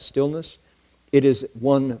to that stillness, it is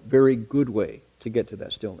one very good way to get to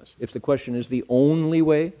that stillness. If the question is the only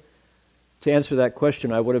way, to answer that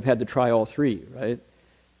question, I would have had to try all three, right?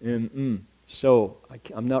 So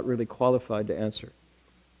I'm not really qualified to answer.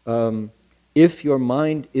 If your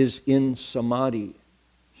mind is in samadhi,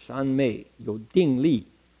 san mei, you ding li,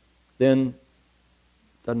 then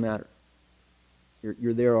it doesn't matter.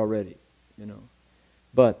 You're there already,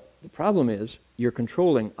 But the problem is you're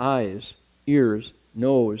controlling eyes, ears,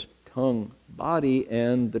 nose, tongue, body,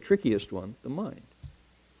 and the trickiest one, the mind.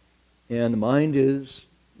 And the mind is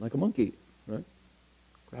like a monkey, right?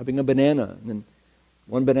 Grabbing a banana, and then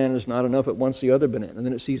one banana is not enough, it wants the other banana, and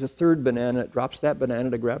then it sees a third banana, it drops that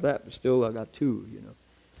banana to grab that, but still I got two,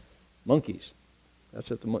 Monkeys.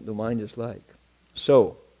 That's what the mind is like.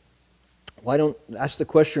 So, why don't ask the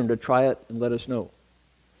question to try it and let us know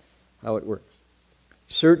how it works.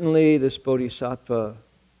 Certainly this bodhisattva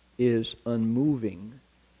is unmoving,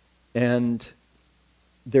 and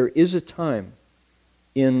there is a time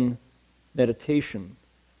in meditation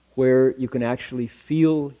where you can actually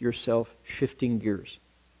feel yourself shifting gears.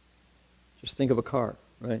 Just think of a car,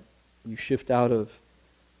 right? You shift out of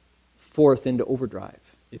fourth into overdrive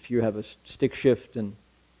if you have a stick shift,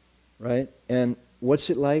 right? And what's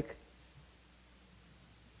it like?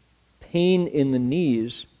 Pain in the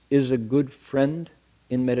knees is a good friend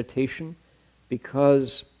in meditation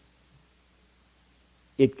because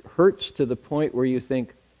it hurts to the point where you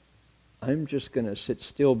think, I'm just going to sit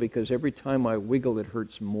still because every time I wiggle it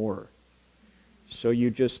hurts more. So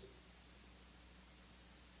you just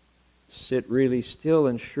sit really still,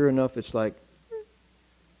 and sure enough it's like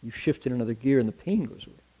you shifted another gear and the pain goes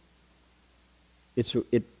away.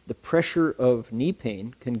 The pressure of knee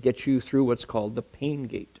pain can get you through what's called the pain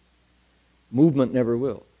gate. Movement never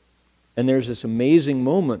will. And there's this amazing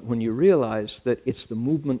moment when you realize that it's the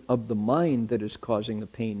movement of the mind that is causing the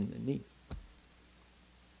pain in the knee.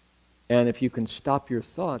 And if you can stop your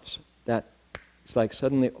thoughts, that it's like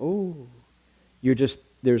suddenly,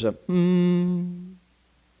 there's a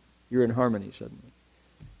You're in harmony suddenly.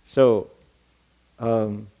 So,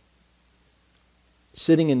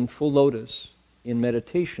 sitting in full lotus in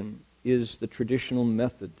meditation is the traditional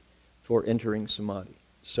method for entering samadhi.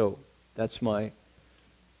 So, that's my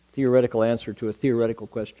theoretical answer to a theoretical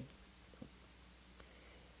question.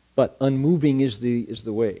 But unmoving is the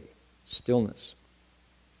way, stillness.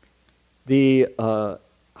 The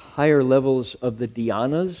higher levels of the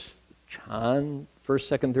dhyanas, Chan, first,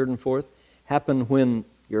 second, third, and fourth, happen when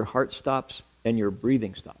your heart stops and your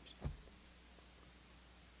breathing stops.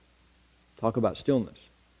 Talk about stillness,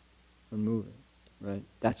 unmoving, right?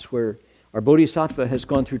 That's where our bodhisattva has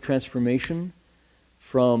gone through transformation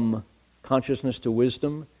from consciousness to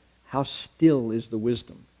wisdom. How still is the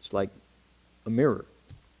wisdom? It's like a mirror.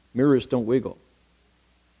 Mirrors don't wiggle,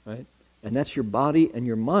 right? And that's your body and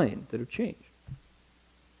your mind that have changed.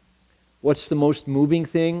 What's the most moving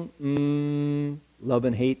thing? Love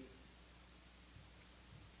and hate.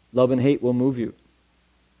 Love and hate will move you,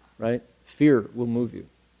 right? Fear will move you.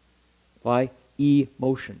 Why?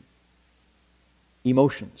 Emotion.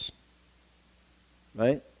 Emotions,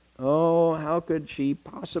 right? Oh, how could she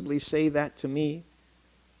possibly say that to me?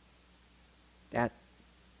 That,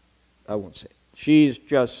 I won't say. She's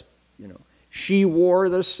just, she wore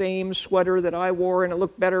the same sweater that I wore and it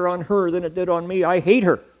looked better on her than it did on me. I hate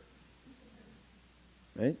her.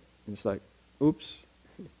 Right? It's like, oops,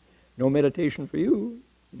 no meditation for you.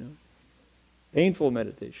 Painful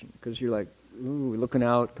meditation, because you're like, ooh, looking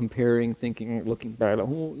out, comparing, thinking, looking back.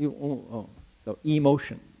 So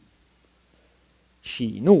emotion.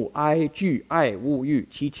 喜怒哀惧爱恶欲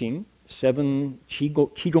七情 七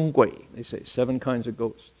种鬼, they say, 7 kinds of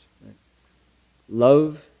ghosts. Right?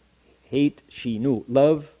 Love, hate, 喜怒.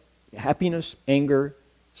 Love, happiness, anger,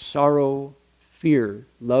 sorrow, fear,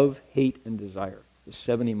 love, hate, and desire. The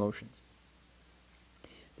 7 emotions.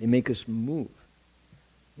 They make us move.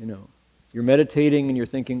 You're meditating and you're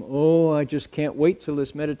thinking, oh, I just can't wait till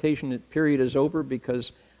this meditation period is over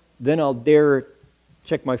because then I'll dare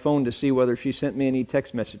check my phone to see whether she sent me any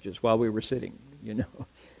text messages while we were sitting, You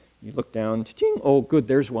look down, ching, oh, good,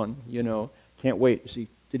 there's one, can't wait. See,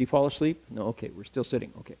 did he fall asleep? No, okay, we're still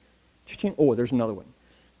sitting, okay. Ching, oh, there's another one.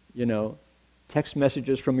 Text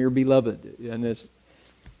messages from your beloved, and it's,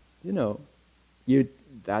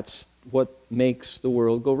 that's what makes the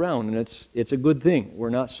world go round, and it's a good thing. We're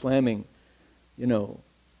not slamming,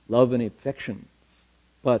 love and affection,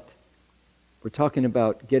 but we're talking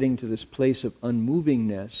about getting to this place of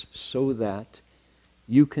unmovingness so that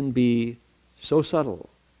you can be so subtle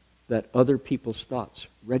that other people's thoughts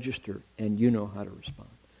register and you know how to respond.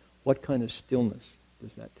 What kind of stillness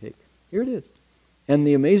does that take? Here it is. And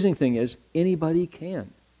the amazing thing is, anybody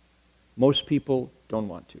can. Most people don't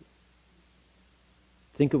want to.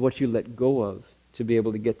 Think of what you let go of to be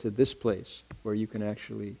able to get to this place where you can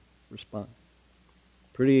actually respond.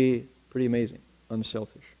 Pretty amazing,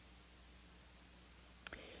 unselfish.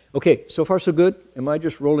 Okay, so far so good. Am I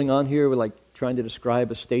just rolling on here with like trying to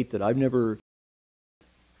describe a state that I've never...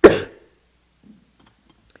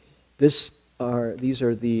 These are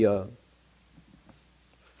the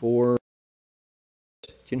 4...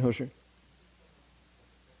 Jin Hosher?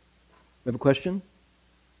 We have a question?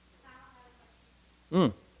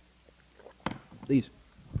 Please.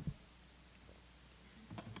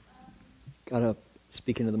 Gotta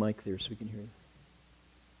speak into the mic there so we can hear you.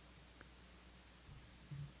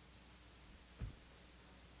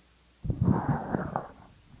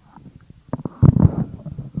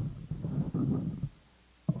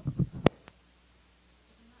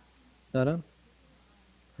 Not on?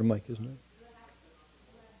 Her mic isn't on.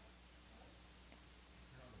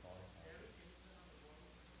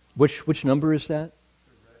 Which number is that?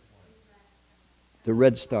 The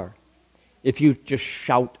red star. If you just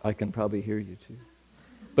shout, I can probably hear you too.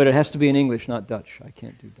 But it has to be in English, not Dutch. I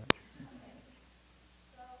can't do Dutch.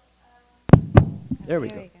 There we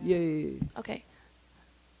go. Yay. Okay.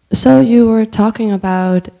 So you were talking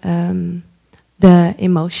about the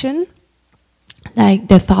emotion, like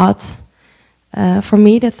the thoughts. For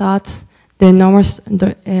me, the thoughts, it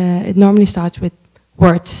normally starts with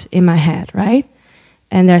words in my head, right?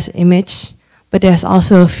 And there's image, but there's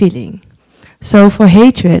also a feeling. So for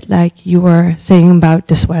hatred, like you were saying about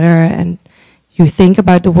the sweater, and you think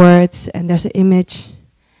about the words, and there's an image,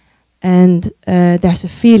 and there's a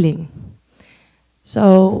feeling.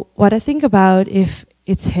 So what I think about, if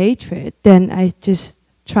it's hatred, then I just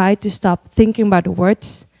try to stop thinking about the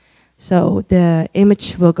words, so the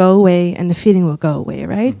image will go away and the feeling will go away,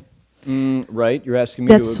 right? Right, you're asking me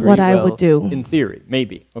to agree. That's what I would do. In theory,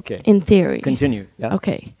 maybe, okay. In theory. Continue, yeah.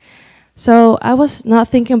 Okay. So I was not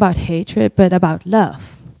thinking about hatred, but about love.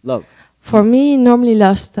 Love. For me, normally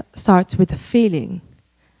love starts with a feeling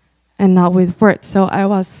and not with words. So I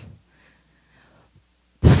was...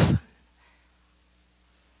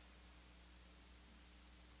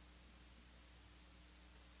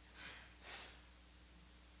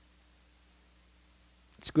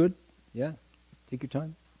 It's good. Yeah. Take your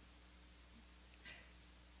time.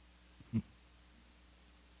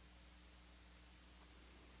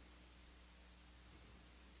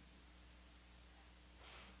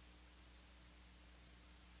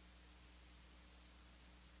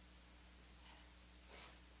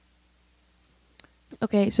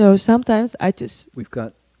 Okay, so sometimes I just... We've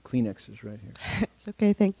got Kleenexes right here. It's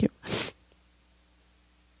okay, thank you.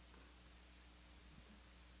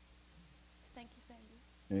 Thank you, Sandy.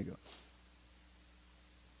 There you go.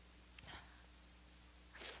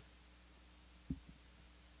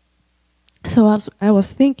 So I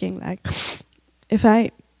was thinking, like,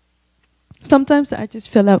 sometimes I just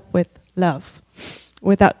fill up with love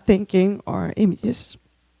without thinking or images.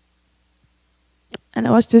 And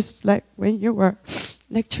I was just like, when you were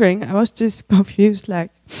lecturing, I was just confused,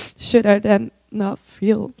 like, should I then not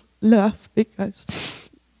feel love? Because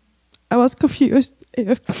I was confused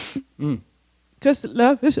if, because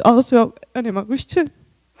love is also an emotion.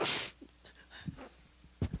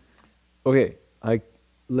 Okay,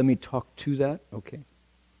 let me talk to that. Okay.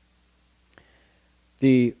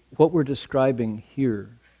 What we're describing here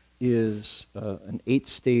is an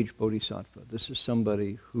 8-stage bodhisattva. This is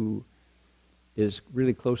somebody who is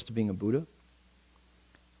really close to being a Buddha,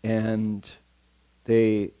 and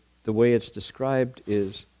the way it's described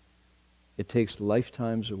is it takes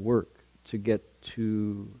lifetimes of work to get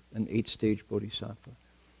to an 8-stage bodhisattva.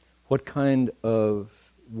 What kind of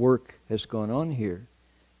work has gone on here?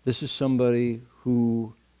 This is somebody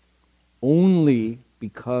who only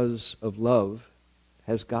because of love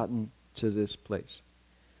has gotten to this place.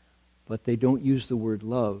 But they don't use the word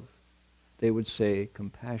love. They would say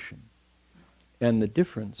compassion. And the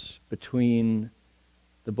difference between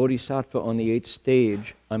the bodhisattva on the 8th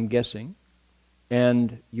stage, I'm guessing,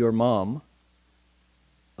 and your mom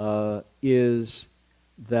is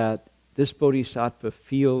that this bodhisattva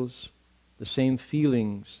feels the same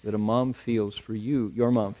feelings that a mom feels for you, your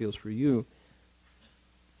mom feels for you,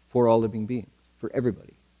 for all living beings, for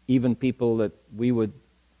everybody. Even people that we would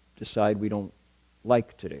decide we don't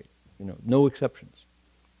like today. You know, no exceptions.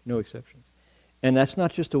 No exceptions. And that's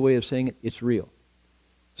not just a way of saying it, it's real.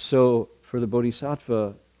 So for the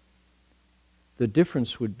bodhisattva, the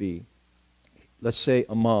difference would be, let's say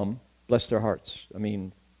a mom, bless their hearts. I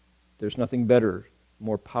mean, there's nothing better,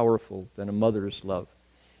 more powerful than a mother's love.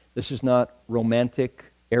 This is not romantic,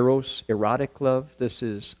 eros, erotic love. This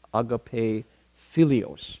is agape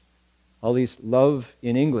philios. All these love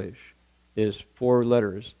in English is 4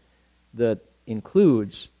 letters that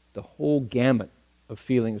includes the whole gamut of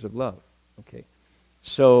feelings of love. Okay,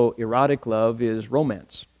 so erotic love is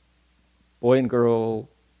romance. Boy and girl,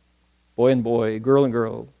 boy and boy, girl and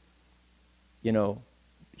girl, you know,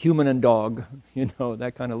 human and dog, you know,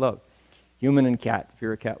 that kind of love. Human and cat, if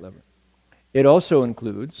you're a cat lover. It also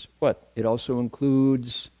includes, what? It also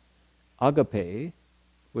includes agape,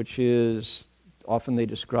 which is, often they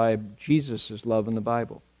describe Jesus' love in the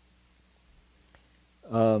Bible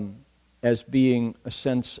as being a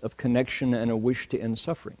sense of connection and a wish to end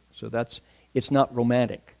suffering. So it's not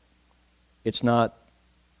romantic. It's not,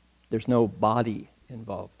 there's no body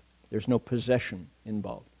involved. There's no possession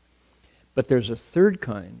involved. But there's a third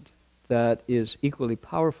kind that is equally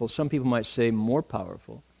powerful, some people might say more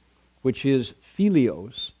powerful, which is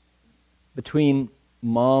philios, between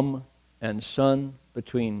mom and son,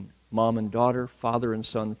 between mom and daughter, father and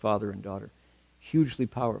son, father and daughter. Hugely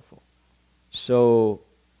powerful. So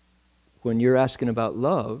when you're asking about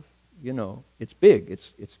love, you know, it's big.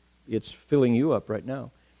 It's filling you up right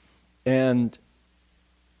now. And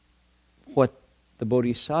what the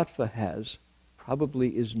bodhisattva has probably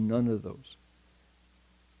is none of those.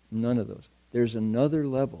 None of those. There's another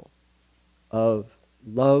level of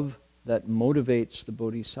love that motivates the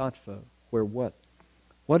bodhisattva where what?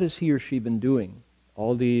 What has he or she been doing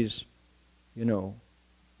all these, you know,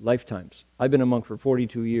 lifetimes? I've been a monk for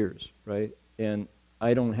 42 years, right? And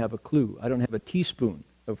I don't have a clue. I don't have a teaspoon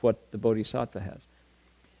of what the bodhisattva has.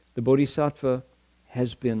 The bodhisattva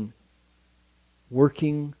has been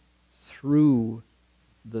working through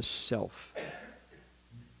the self.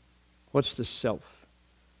 What's the self?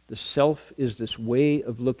 The self is this way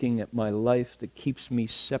of looking at my life that keeps me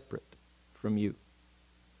separate from you.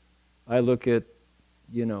 I look at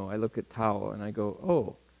Tao and I go,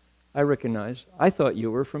 oh, I recognize, I thought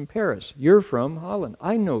you were from Paris. You're from Holland.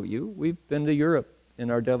 I know you. We've been to Europe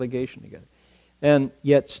in our delegation together. And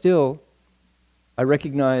yet still, I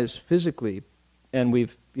recognize physically, and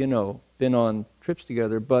we've, been on trips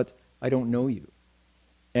together, but I don't know you.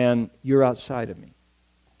 And you're outside of me.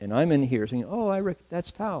 And I'm in here saying, oh,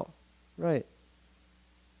 that's Tao, right.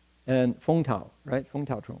 And Feng Tao, right? Feng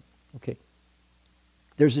Tao Trong. Okay.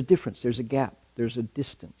 There's a difference, there's a gap, there's a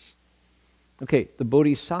distance. Okay, the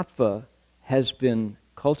Bodhisattva has been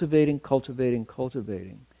cultivating,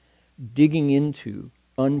 digging into,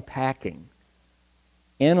 unpacking,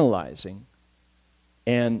 analyzing,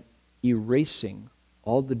 and erasing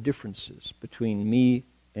all the differences between me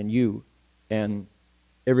and you and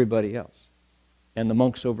everybody else. And the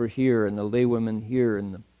monks over here, and the laywomen here,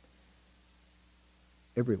 and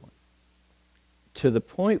everyone. To the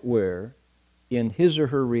point where, in his or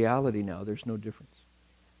her reality now, there's no difference.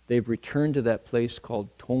 They've returned to that place called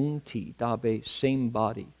Tong Ti, Da Bei, same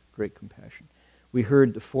body, great compassion. We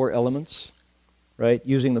heard the 4 elements, right?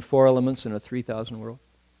 Using the 4 elements in a 3,000 world.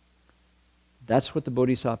 That's what the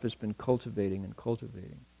Bodhisattva has been cultivating and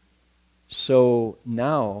cultivating. So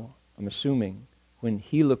now, I'm assuming, when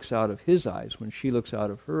he looks out of his eyes, when she looks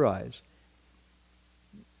out of her eyes,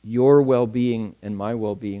 your well-being and my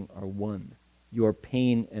well-being are one. Your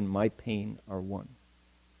pain and my pain are one.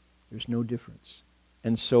 There's no difference.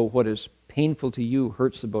 And so what is painful to you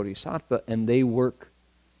hurts the Bodhisattva, and they work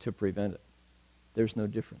to prevent it. There's no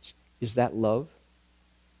difference. Is that love?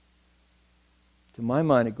 To my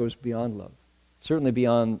mind, it goes beyond love. Certainly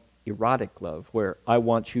beyond erotic love, where I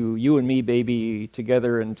want you and me, baby,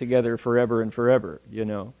 together and together forever and forever,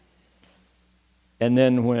 And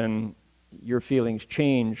then when your feelings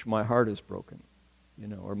change, my heart is broken,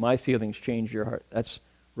 or my feelings change your heart. That's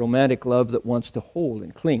romantic love that wants to hold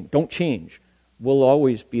and cling. Don't change. We'll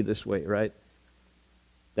always be this way, right?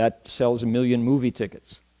 That sells 1 million movie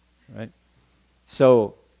tickets, right?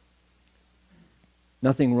 So,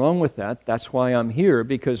 nothing wrong with that. That's why I'm here,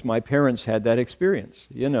 because my parents had that experience.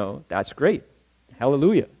 That's great.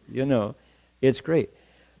 Hallelujah. It's great.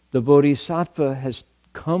 The Bodhisattva has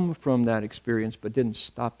come from that experience but didn't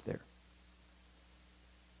stop there.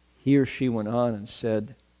 He or she went on and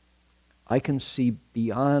said, I can see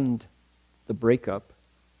beyond the breakup.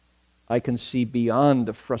 I can see beyond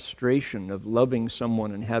the frustration of loving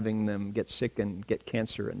someone and having them get sick and get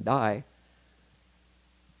cancer and die.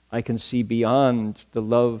 I can see beyond the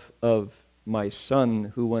love of my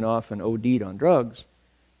son who went off and OD'd on drugs,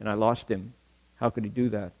 and I lost him. How could he do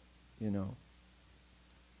that?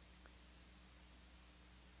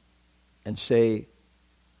 And say,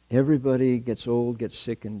 everybody gets old, gets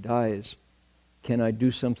sick, and dies. Can I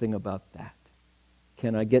do something about that?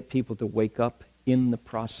 Can I get people to wake up in the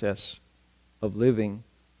process of living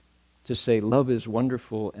to say love is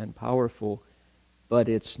wonderful and powerful, but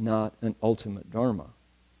it's not an ultimate dharma?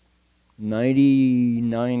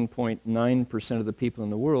 99.9% of the people in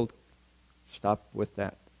the world stop with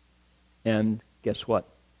that. And guess what?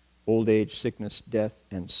 Old age, sickness, death,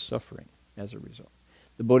 and suffering as a result.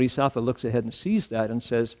 The Bodhisattva looks ahead and sees that and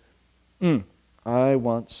says, I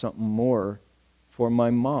want something more for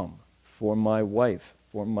my mom, for my wife,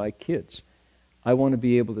 for my kids. I want to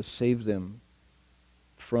be able to save them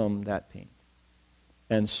from that pain.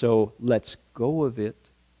 And so lets go of it,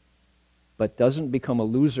 but doesn't become a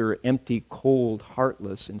loser, empty, cold,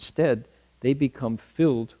 heartless. Instead, they become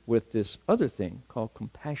filled with this other thing called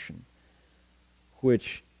compassion,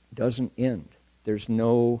 which doesn't end. There's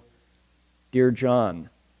no, dear John,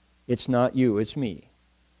 it's not you, it's me.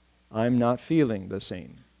 I'm not feeling the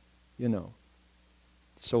same,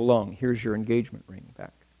 So long, here's your engagement ring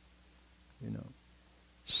back,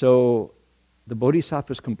 So the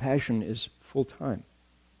Bodhisattva's compassion is full-time.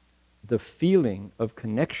 The feeling of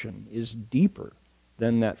connection is deeper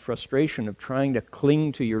than that frustration of trying to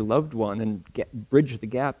cling to your loved one and bridge the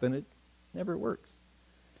gap, and it never works.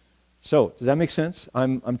 So, does that make sense?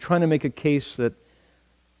 I'm trying to make a case that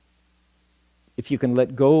if you can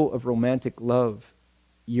let go of romantic love,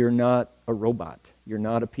 you're not a robot, you're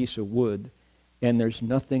not a piece of wood, and there's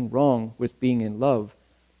nothing wrong with being in love,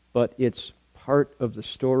 but it's part of the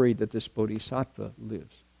story that this Bodhisattva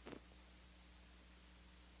lives.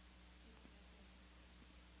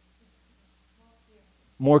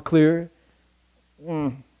 More clear?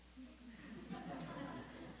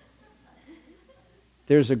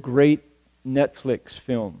 There's a great Netflix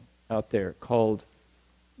film out there called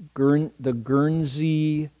the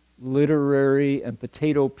Guernsey Literary and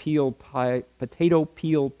Potato Peel Pie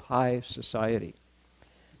Society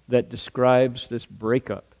that describes this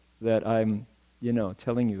breakup that I'm,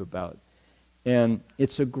 telling you about. And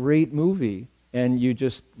it's a great movie, and you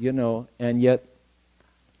just, and yet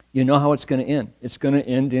you know how it's going to end. It's going to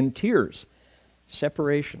end in tears,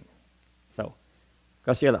 separation. So,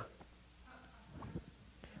 Graciela.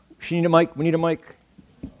 She need a mic. We need a mic.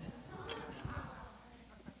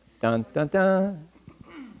 Dun, dun, dun.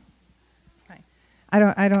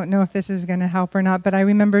 I don't know if this is going to help or not, but I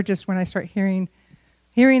remember just when I start hearing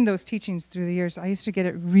those teachings through the years, I used to get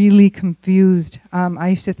it really confused. I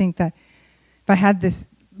used to think that if I had this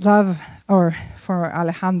love or for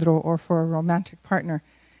Alejandro or for a romantic partner,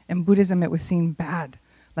 in Buddhism it was seen bad.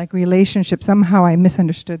 Like relationships, somehow I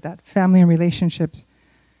misunderstood that family and relationships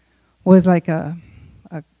was like a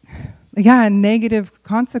negative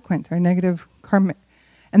consequence or negative karma.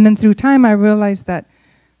 And then through time I realized that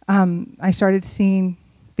I started seeing,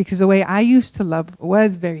 because the way I used to love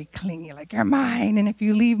was very clingy, like you're mine, and if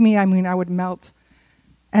you leave me, I mean, I would melt.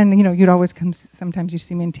 And you'd always come, sometimes you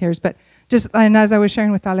see me in tears. But and as I was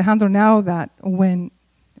sharing with Alejandro now, that when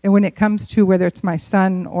it comes to whether it's my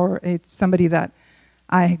son or it's somebody that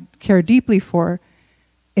I care deeply for,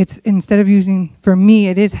 it's instead of for me,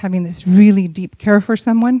 it is having this really deep care for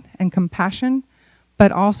someone and compassion,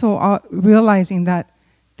 but also realizing that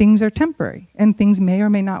things are temporary and things may or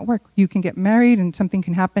may not work. You can get married and something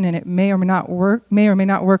can happen and it may or may not work,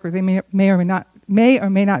 or they may or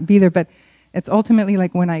may not be there. But it's ultimately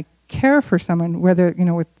like when I care for someone, whether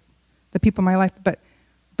with the people in my life, but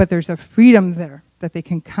there's a freedom there that they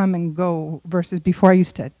can come and go, versus before I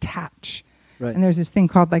used to attach. Right. And there's this thing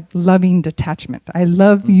called like loving detachment. I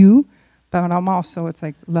love you, but I'm also, it's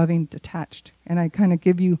like loving detached. And I kind of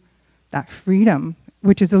give you that freedom,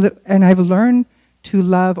 which is and I've learned to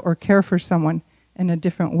love or care for someone in a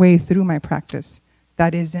different way through my practice.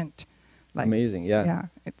 That isn't like amazing. Yeah. Yeah,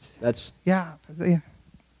 that's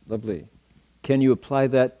lovely. Can you apply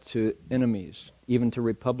that to enemies, even to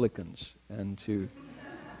Republicans and to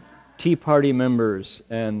Tea Party members?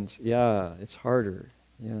 And it's harder.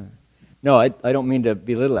 Yeah. No, I don't mean to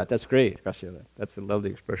belittle that. That's great, Graciela. That's a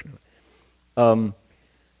lovely expression. That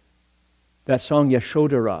song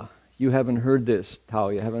Yashodhara. You haven't heard this, Tao.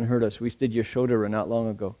 You haven't heard us. We did Yashodhara not long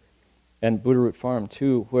ago. And Buddha Root Farm,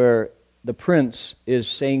 too, where the prince is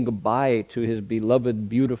saying goodbye to his beloved,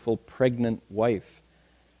 beautiful, pregnant wife.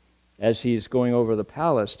 As he's going over the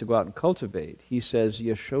palace to go out and cultivate, he says,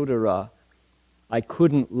 Yashodhara, I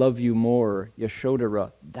couldn't love you more,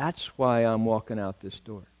 Yashodhara. That's why I'm walking out this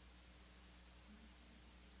door.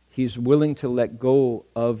 He's willing to let go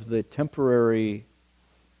of the temporary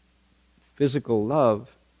physical love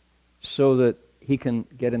so that he can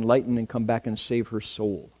get enlightened and come back and save her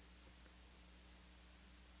soul.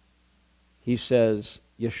 He says,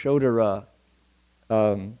 Yashodhara,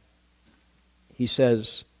 he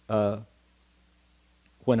says,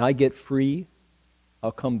 when I get free,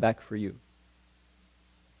 I'll come back for you.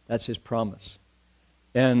 That's his promise.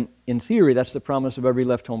 And in theory, that's the promise of every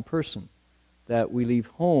left home person, that we leave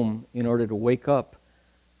home in order to wake up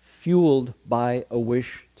fueled by a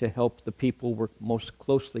wish to help the people we're most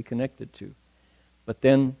closely connected to. But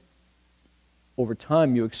then, over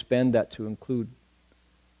time, you expand that to include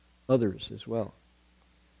others as well.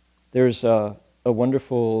 There's a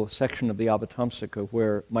wonderful section of the Avatamsaka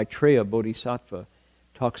where Maitreya Bodhisattva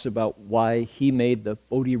talks about why he made the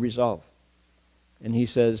Bodhi resolve. And he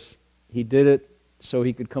says he did it so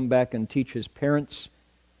he could come back and teach his parents,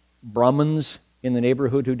 Brahmins in the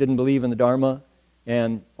neighborhood who didn't believe in the Dharma,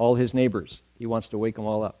 and all his neighbors. He wants to wake them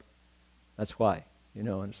all up. That's why, and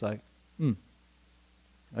it's like,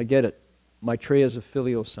 I get it. Maitreya is a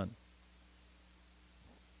filial son.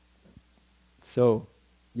 So,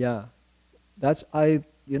 I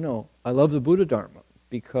love the Buddha Dharma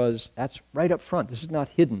because that's right up front. This is not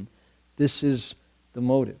hidden. This is the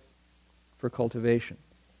motive for cultivation.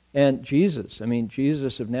 And Jesus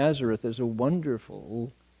of Nazareth is a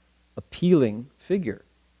wonderful, appealing figure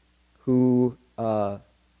who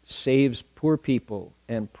saves poor people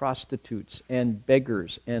and prostitutes and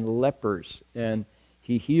beggars and lepers, and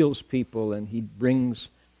he heals people and he brings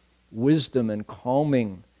wisdom and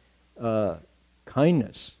calming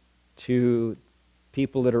kindness to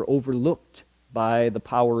people that are overlooked by the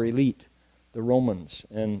power elite, the Romans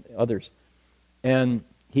and others. And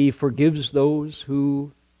he forgives those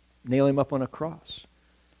who nail him up on a cross.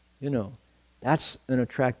 That's an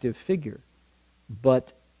attractive figure.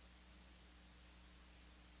 But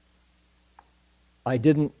I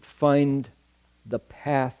didn't find the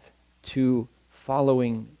path to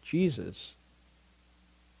following Jesus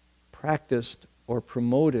practiced or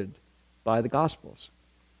promoted by the Gospels.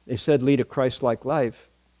 They said lead a Christ-like life,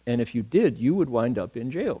 and if you did, you would wind up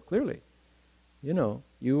in jail, clearly. You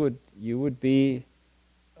would be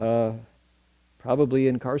probably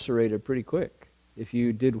incarcerated pretty quick if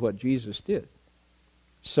you did what Jesus did.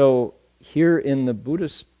 So here in the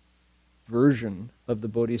Buddhist version of the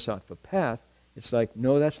Bodhisattva path, it's like,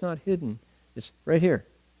 no, that's not hidden. It's right here.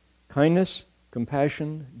 Kindness,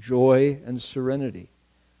 compassion, joy, and serenity,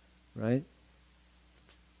 right?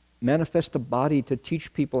 Manifest a body to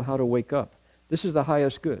teach people how to wake up. This is the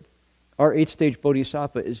highest good. Our 8th-stage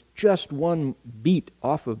Bodhisattva is just one beat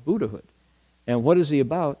off of Buddhahood. And what is he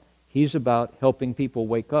about? He's about helping people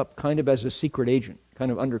wake up, kind of as a secret agent, kind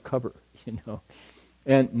of undercover,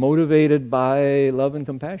 and motivated by love and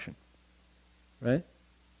compassion, right?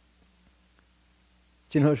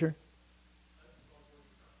 Jin Ho Sure?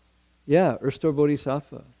 Yeah, Earth-store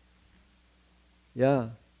Bodhisattva. Yeah.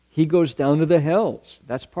 He goes down to the hells.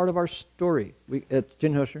 That's part of our story.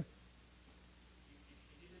 Jin Ho Sure?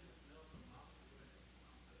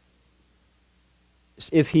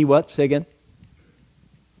 If he what? Say again?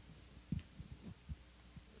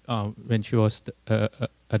 When she was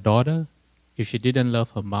a daughter, if she didn't love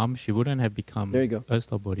her mom, she wouldn't have become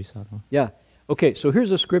Earth-store Bodhisattva. Yeah. Okay, so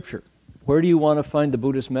here's a scripture. Where do you want to find the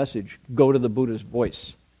Buddhist message? Go to the Buddha's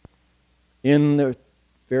voice. In the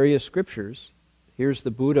various scriptures, here's the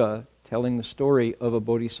Buddha telling the story of a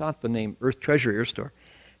bodhisattva named Earth Store.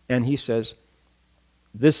 And he says,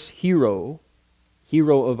 this hero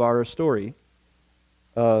of our story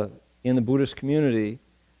in the Buddhist community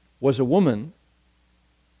was a woman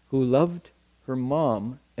who loved her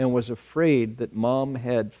mom and was afraid that mom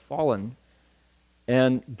had fallen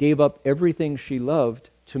and gave up everything she loved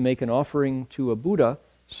to make an offering to a Buddha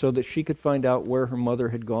so that she could find out where her mother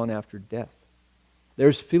had gone after death.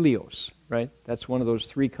 There's philios, right? That's one of those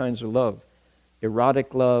 3 kinds of love.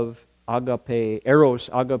 Erotic love, agape, eros,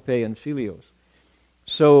 agape, and philios.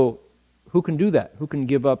 So who can do that? Who can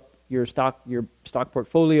give up your stock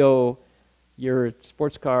portfolio, your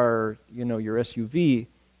sports car, your SUV,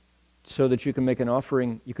 so that you can make an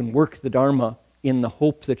offering, you can work the Dharma in the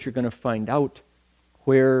hope that you're going to find out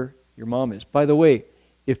where your mom is. By the way,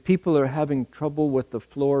 if people are having trouble with the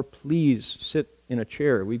floor, please sit in a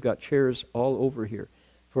chair. We've got chairs all over here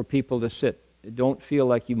for people to sit. Don't feel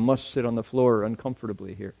like you must sit on the floor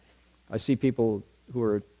uncomfortably here. I see people who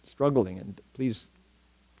are struggling, and please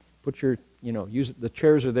put your, use it. The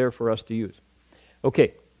chairs are there for us to use.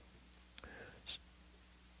 Okay.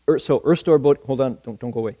 So Earth-store hold on, don't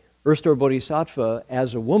go away. Earth-store Bodhisattva,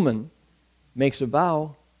 as a woman, makes a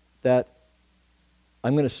vow that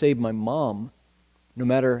I'm going to save my mom no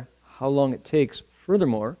matter how long it takes.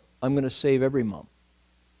 Furthermore, I'm going to save every mom.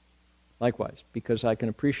 Likewise, because I can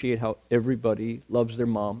appreciate how everybody loves their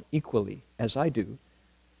mom equally, as I do.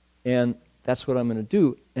 And that's what I'm going to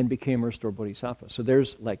do, and became Earth-store Bodhisattva. So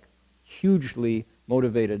there's hugely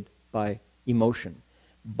motivated by emotion,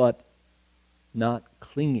 but not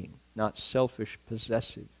clinging, not selfish,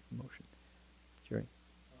 possessive emotion. Jerry?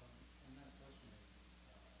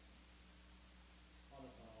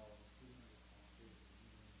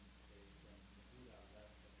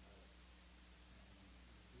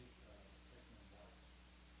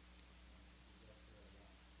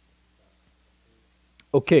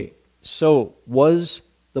 Okay, so was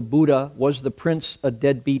the prince a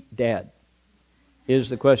deadbeat dad? Is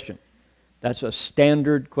the question. That's a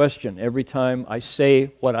standard question every time I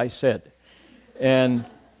say what I said. And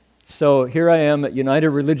so here I am at United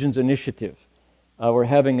Religions Initiative. We're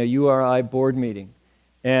having a URI board meeting.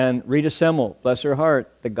 And Rita Semmel, bless her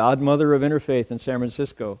heart, the godmother of interfaith in San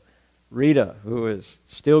Francisco, Rita, who is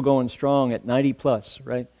still going strong at 90 plus,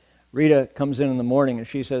 right? Rita comes in the morning and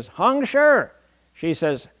she says, Heng Sure. She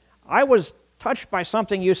says, I was touched by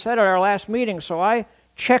something you said at our last meeting, so I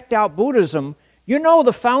checked out Buddhism. You know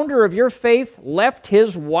the founder of your faith left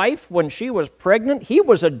his wife when she was pregnant? He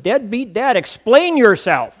was a deadbeat dad. Explain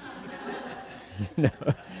yourself.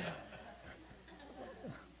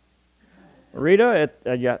 Rita,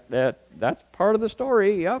 that's part of the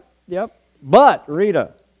story. Yep. But,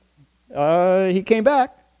 Rita, he came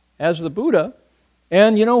back as the Buddha,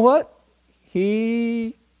 and you know what?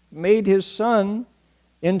 He made his son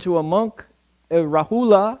into a monk,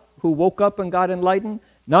 Rahula, who woke up and got enlightened.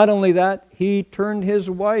 Not only that, he turned his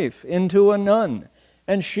wife into a nun,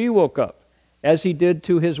 and she woke up, as he did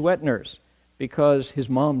to his wet nurse, because his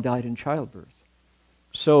mom died in childbirth.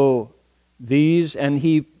 So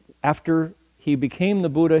after he became the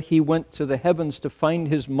Buddha, he went to the heavens to find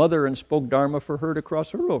his mother and spoke Dharma for her to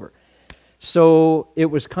cross her over. So it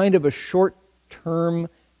was kind of a short-term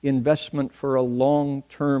investment for a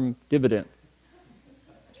long-term dividend.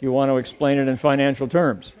 If you want to explain it in financial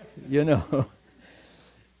terms,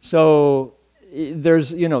 So there's,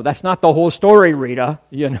 that's not the whole story, Rita,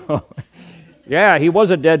 Yeah, he was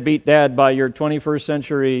a deadbeat dad by your 21st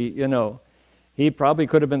century, He probably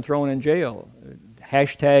could have been thrown in jail.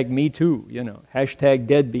 Hashtag me too, Hashtag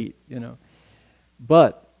deadbeat,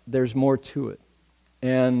 But there's more to it.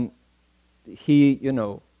 And he,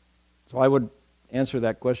 So I would answer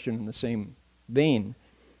that question in the same vein,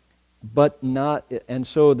 but not, and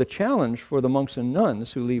so the challenge for the monks and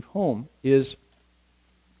nuns who leave home is,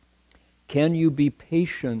 can you be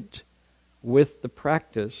patient with the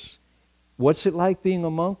practice? What's it like being a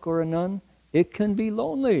monk or a nun? It can be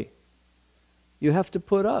lonely. You have to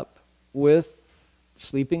put up with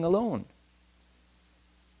sleeping alone.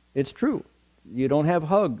 It's true. You don't have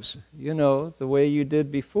hugs, you know, the way you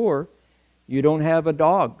did before. You don't have a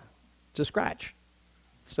dog to scratch.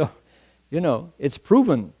 So, you know, it's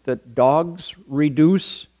proven that dogs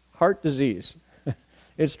reduce heart disease.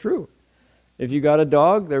 It's true. If you got a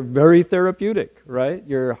dog, they're very therapeutic, right?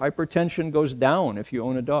 Your hypertension goes down if you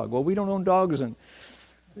own a dog. Well, we don't own dogs, and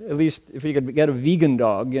at least if you could get a vegan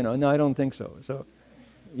dog, you know, no, I don't think so. So,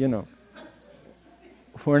 you know,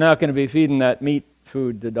 we're not going to be feeding that meat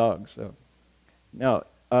food to dogs. So, now,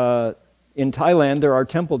 in Thailand, there are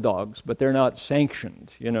temple dogs, but they're not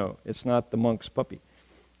sanctioned, you know. It's not the monk's puppy.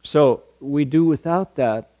 So we do without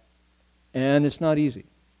that, and it's not easy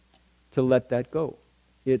to let that go.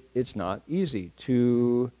 It's not easy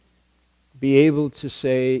to be able to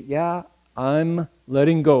say, yeah, I'm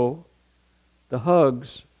letting go the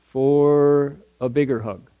hugs for a bigger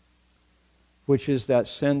hug, which is that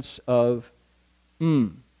sense of,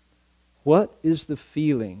 what is the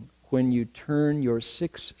feeling when you turn your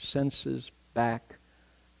 6 senses back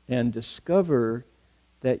and discover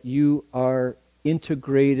that you are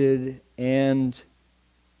integrated and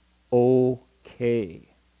okay?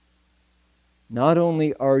 Not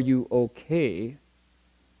only are you okay,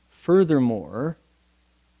 furthermore,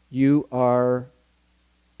 you are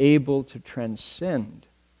able to transcend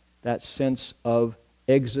that sense of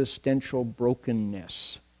existential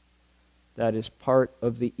brokenness that is part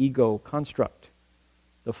of the ego construct.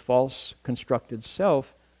 The false constructed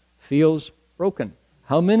self feels broken.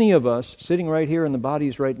 How many of us sitting right here in the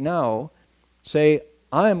bodies right now say,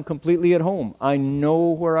 I am completely at home. I know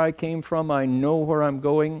where I came from. I know where I'm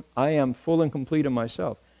going. I am full and complete in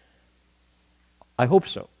myself. I hope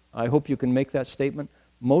so. I hope you can make that statement.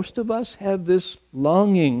 Most of us have this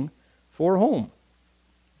longing for home,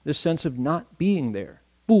 this sense of not being there.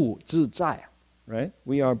 不自在, right?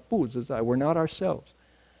 We are 不自在. We're not ourselves.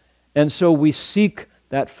 And so we seek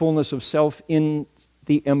that fullness of self in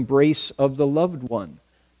the embrace of the loved one.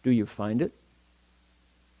 Do you find it?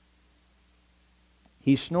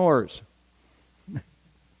 He snores.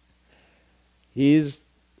 His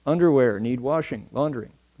underwear need washing,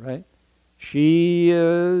 laundering, right? She's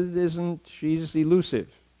elusive.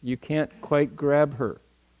 You can't quite grab her.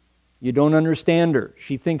 You don't understand her.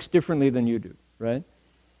 She thinks differently than you do, right?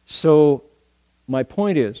 So my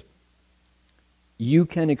point is, you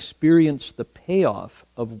can experience the payoff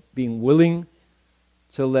of being willing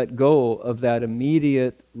to let go of that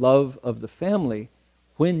immediate love of the family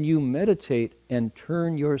when you meditate and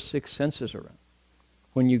turn your 6 senses around.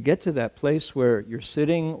 When you get to that place where you're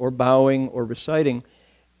sitting or bowing or reciting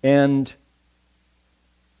and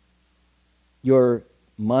your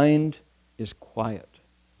mind is quiet,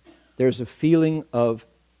 there's a feeling of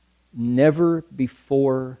never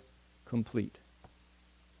before complete,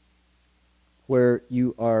 where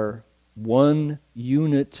you are one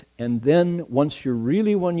unit, and then once you're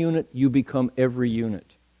really one unit, you become every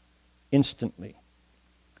unit instantly.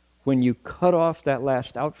 When you cut off that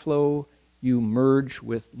last outflow, you merge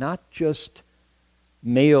with not just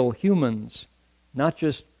male humans, not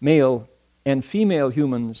just male and female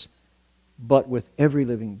humans, but with every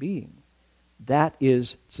living being. That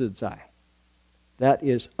is 自在. That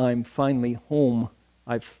is, I'm finally home.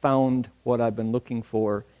 I've found what I've been looking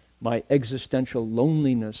for. My existential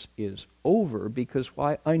loneliness is over, because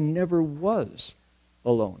why? I never was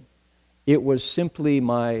alone. It was simply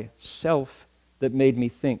myself that made me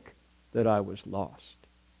think that I was lost.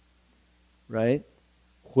 Right?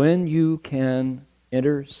 When you can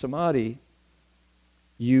enter samadhi,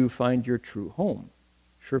 you find your true home.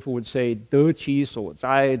 Shifu would say, 得其所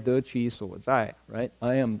在, 得其所在, right?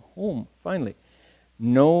 I am home, finally.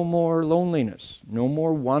 No more loneliness, no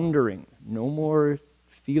more wandering, no more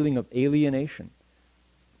feeling of alienation.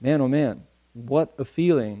 Man, oh man, what a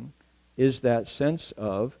feeling is that sense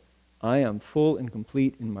of, I am full and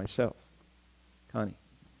complete in myself. Connie.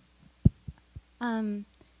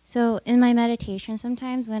 So in my meditation,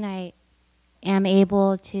 sometimes when I am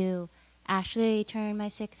able to actually turn my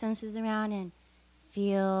 6 senses around and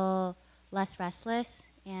feel less restless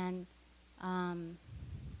and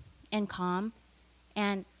calm,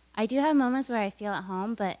 and I do have moments where I feel at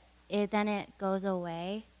home, but then it goes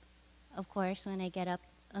away, of course, when I get up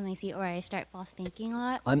on my seat or I start false thinking a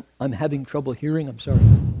lot. I'm having trouble hearing, I'm sorry.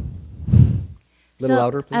 little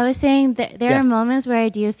louder, please. I was saying that there Yeah. are moments where I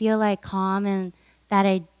do feel like calm and that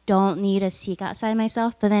I don't need to seek outside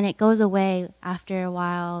myself, but then it goes away after a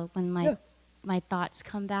while when my thoughts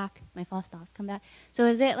come back, my false thoughts come back. So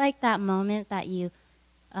is it like that moment that you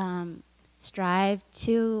strive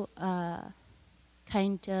to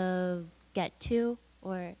kind of get to,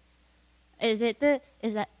 or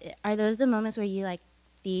are those the moments where you like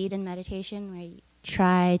feed in meditation, where you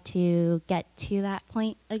try to get to that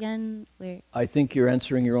point again? Where I think you're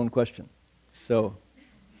answering your own question. So,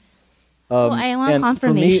 well, I want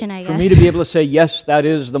confirmation, I guess. For me to be able to say, yes, that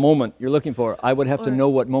is the moment you're looking for, I would have to know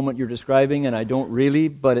what moment you're describing, and I don't really,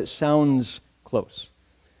 but it sounds close.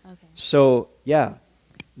 Okay. So, yeah,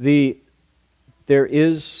 there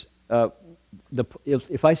is,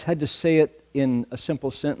 if I had to say it in a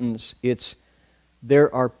simple sentence, it's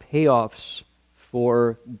there are payoffs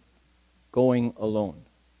for going alone.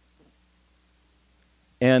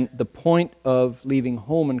 And the point of leaving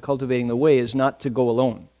home and cultivating the way is not to go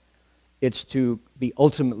alone. It's to be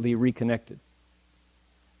ultimately reconnected.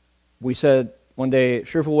 We said one day,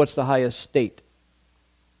 Shifu, what's the highest state?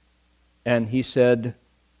 And he said,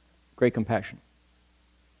 great compassion.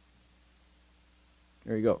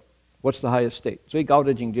 There you go. What's the highest state? 最高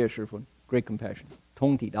的境界是 great compassion.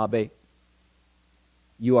 通体大悲.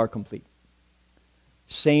 You are complete.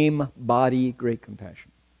 Same body, great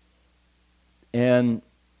compassion. And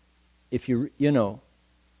if you know,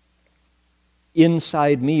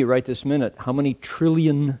 inside me right this minute, how many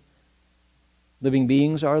trillion living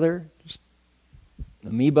beings are there? Just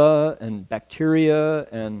amoeba and bacteria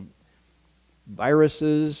and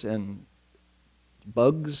viruses and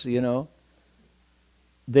bugs, you know.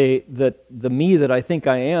 The me that I think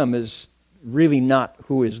I am is really not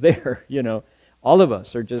who is there, you know. All of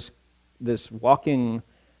us are just this walking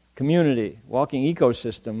community, walking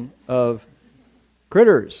ecosystem of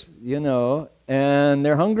critters, you know, and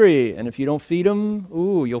they're hungry. And if you don't feed them,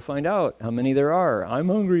 ooh, you'll find out how many there are. I'm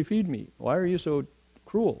hungry, feed me. Why are you so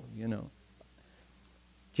cruel, you know?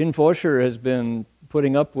 Jin Fosher has been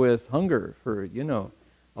putting up with hunger for, you know,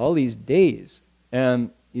 all these days.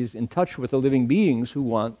 And he's in touch with the living beings who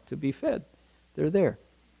want to be fed. They're there.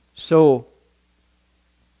 So,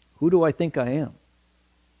 who do I think I am?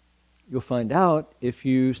 You'll find out if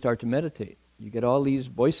you start to meditate. You get all these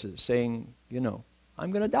voices saying, you know,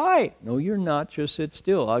 I'm going to die. No, you're not. Just sit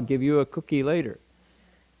still. I'll give you a cookie later.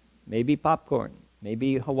 Maybe popcorn.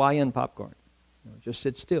 Maybe Hawaiian popcorn. You know, just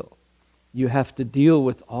sit still. You have to deal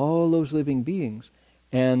with all those living beings.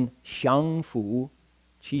 And xiang fu,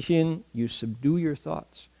 qixin, you subdue your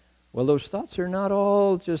thoughts. Well, those thoughts are not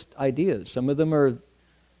all just ideas. Some of them are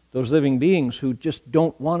those living beings who just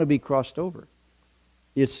don't want to be crossed over.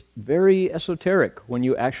 It's very esoteric when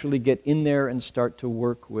you actually get in there and start to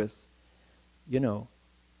work with, you know,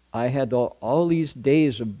 I had all these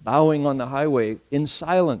days of bowing on the highway in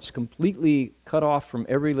silence, completely cut off from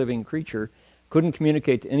every living creature, couldn't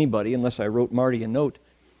communicate to anybody unless I wrote Marty a note.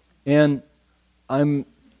 And I'm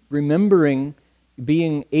remembering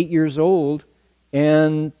being 8 years old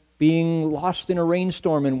and being lost in a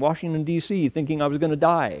rainstorm in Washington, D.C., thinking I was going to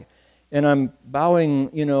die. And I'm bowing,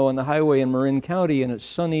 you know, on the highway in Marin County, and it's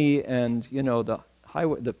sunny, and, you know, the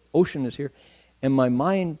ocean is here. And my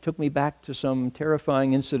mind took me back to some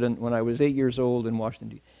terrifying incident when I was 8 years old in Washington,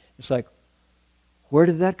 D.C. It's like, where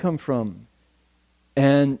did that come from?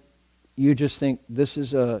 And you just think, this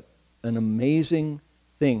is an amazing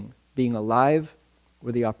thing, being alive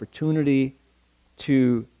with the opportunity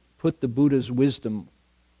to put the Buddha's wisdom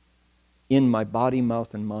in my body,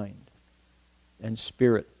 mouth, and mind, and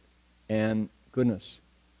spirit. And goodness,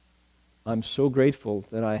 I'm so grateful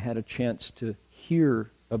that I had a chance to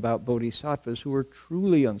hear about bodhisattvas who are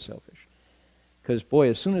truly unselfish. Because boy,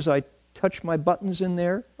 as soon as I touch my buttons in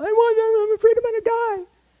there, I'm afraid I'm going to die.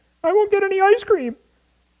 I won't get any ice cream.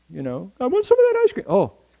 You know, I want some of that ice cream.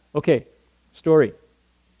 Oh, okay, story.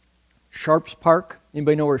 Sharps Park,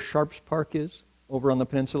 anybody know where Sharps Park is over on the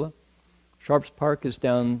peninsula? Sharps Park is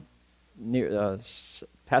down near,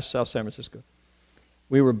 past South San Francisco.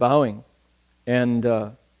 We were bowing, and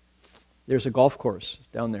there's a golf course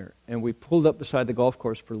down there, and we pulled up beside the golf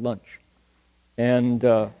course for lunch. And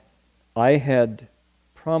I had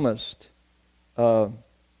promised,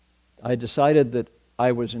 I decided that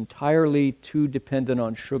I was entirely too dependent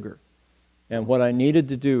on sugar. And what I needed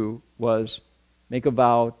to do was make a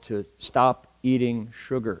vow to stop eating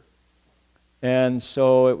sugar. And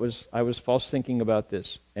so I was false thinking about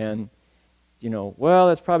this. And you know, well,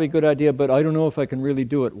 that's probably a good idea, but I don't know if I can really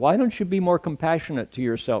do it. Why don't you be more compassionate to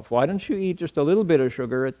yourself? Why don't you eat just a little bit of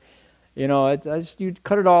sugar? You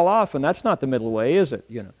cut it all off, and that's not the middle way, is it?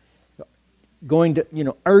 You know, going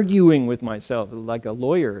to, arguing with myself like a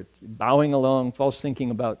lawyer, bowing along, false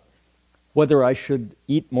thinking about whether I should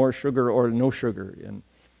eat more sugar or no sugar.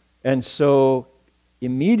 And so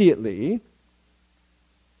immediately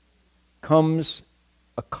comes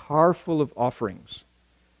a car full of offerings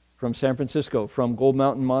from San Francisco, from Gold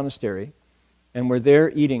Mountain Monastery, and we're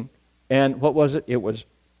there eating. And what was it? It was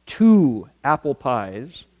 2 apple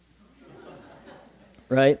pies,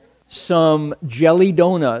 right? Some jelly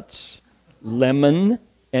donuts, lemon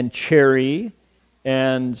and cherry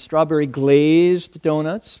and strawberry glazed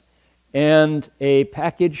donuts, and a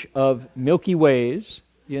package of Milky Ways,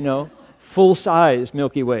 full-size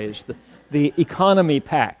Milky Ways, the economy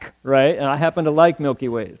pack, right? And I happen to like Milky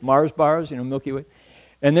Ways, Mars bars, Milky Way.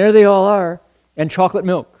 And there they all are, and chocolate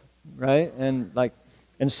milk, right?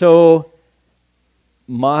 And so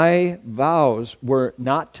my vows were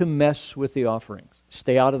not to mess with the offerings,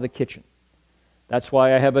 stay out of the kitchen. That's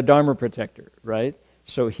why I have a Dharma protector, right?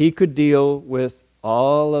 So he could deal with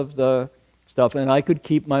all of the stuff, and I could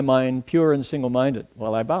keep my mind pure and single-minded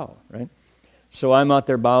while I bow, right? So I'm out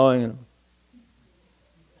there bowing.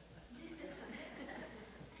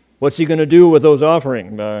 What's he going to do with those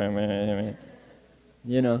offerings?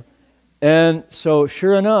 And so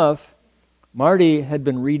sure enough, Marty had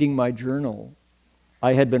been reading my journal.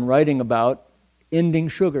 I had been writing about ending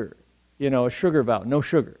sugar, a sugar vow, no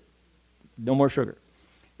sugar, no more sugar.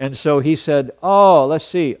 And so he said, let's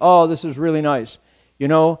see, this is really nice.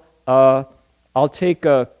 I'll take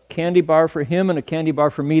a candy bar for him and a candy bar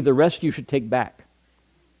for me. The rest you should take back,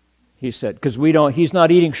 he said, because he's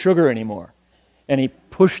not eating sugar anymore. And he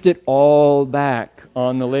pushed it all back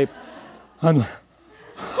on the label. I'm like,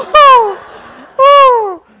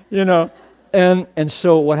 and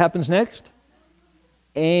so what happens next?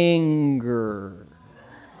 Anger.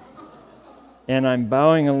 And I'm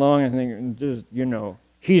bowing along and thinking,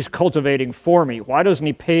 he's cultivating for me. Why doesn't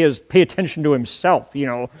he pay attention to himself?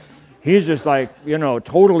 He's just like,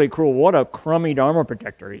 totally cruel. What a crummy Dharma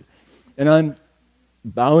protector. And I'm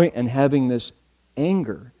bowing and having this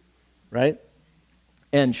anger, right?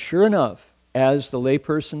 And sure enough, as the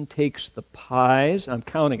layperson takes the pies, I'm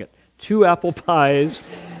counting it, 2 apple pies,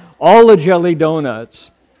 all the jelly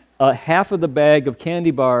donuts, half of the bag of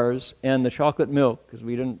candy bars, and the chocolate milk, because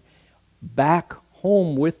we didn't, back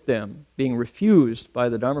home with them, being refused by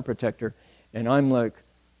the Dharma protector, and I'm like,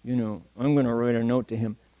 I'm going to write a note to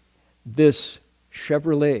him. This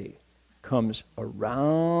Chevrolet comes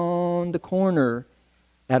around the corner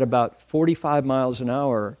at about 45 miles an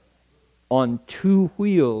hour on 2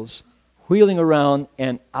 wheels, wheeling around,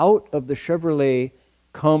 and out of the Chevrolet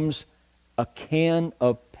comes a can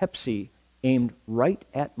of Pepsi aimed right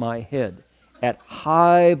at my head at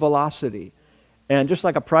high velocity. And just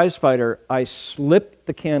like a prize fighter, I slipped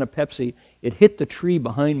the can of Pepsi. It hit the tree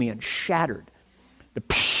behind me and shattered.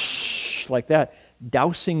 Like that,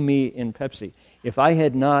 dousing me in Pepsi. If I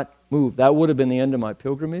had not moved, that would have been the end of my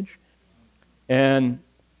pilgrimage. And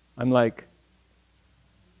I'm like,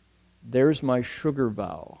 there's my sugar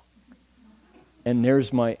vow. And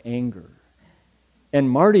there's my anger. And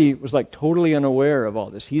Marty was like totally unaware of all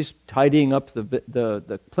this. He's tidying up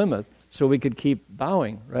the Plymouth so we could keep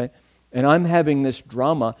bowing, right? And I'm having this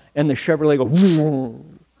drama, and the Chevrolet goes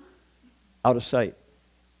out of sight.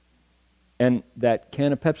 And that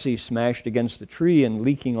can of Pepsi smashed against the tree and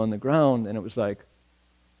leaking on the ground, and it was like,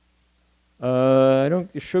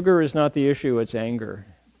 sugar is not the issue, it's anger.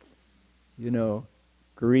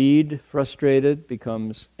 Greed, frustrated,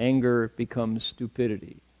 becomes anger, becomes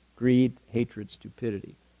stupidity. Greed, hatred,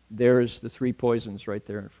 stupidity. There's the 3 poisons right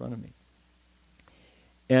there in front of me.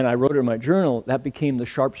 And I wrote in my journal, that became the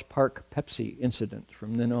Sharps Park Pepsi incident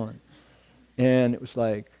from then on. And it was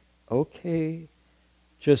like, okay,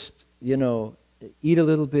 just, eat a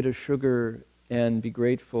little bit of sugar and be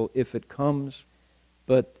grateful if it comes,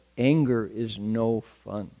 but anger is no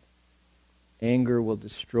fun. Anger will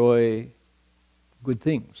destroy good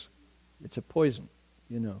things. It's a poison,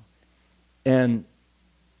 And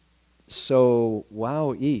so,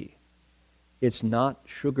 wow-y, it's not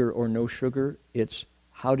sugar or no sugar, it's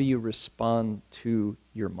how do you respond to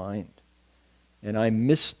your mind? And I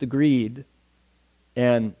missed the greed,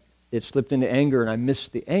 and it slipped into anger, and I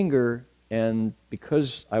missed the anger, and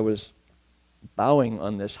because I was bowing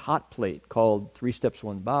on this hot plate called 3 Steps,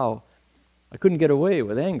 1 Bow, I couldn't get away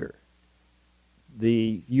with anger.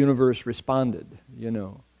 The universe responded,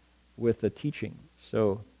 with the teaching.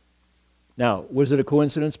 So, now, was it a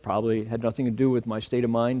coincidence? Probably had nothing to do with my state of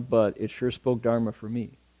mind, but it sure spoke Dharma for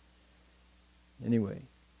me. Anyway,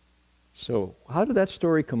 so how did that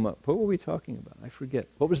story come up? What were we talking about? I forget.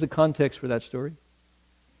 What was the context for that story?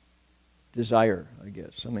 Desire, I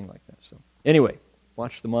guess, something like that. So. Anyway,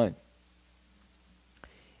 watch the mind.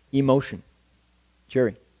 Emotion.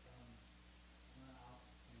 Jerry.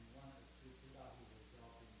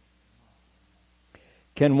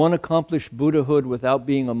 Can one accomplish Buddhahood without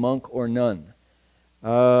being a monk or nun?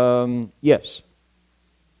 Yes.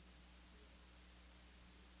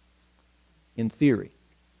 In theory.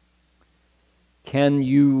 Can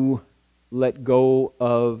you let go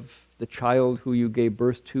of the child who you gave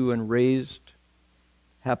birth to and raised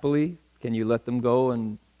happily? Can you let them go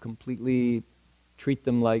and completely treat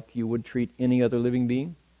them like you would treat any other living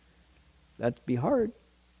being? That'd be hard.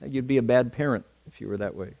 You'd be a bad parent if you were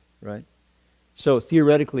that way, right? So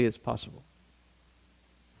theoretically it's possible.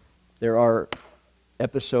 There are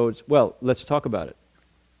episodes, well, let's talk about it.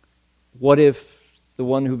 What if the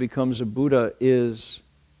one who becomes a Buddha is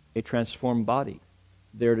a transformed body,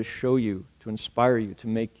 there to show you, to inspire you, to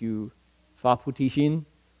make you fa puti shin,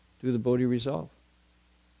 do the Bodhi resolve?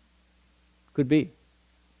 Could be.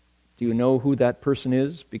 Do you know who that person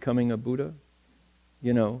is becoming a Buddha?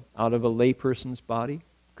 You know, out of a lay person's body?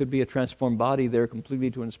 Could be a transformed body there completely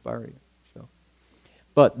to inspire you. So,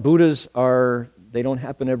 but Buddhas they don't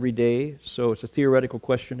happen every day, so it's a theoretical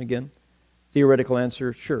question again. Theoretical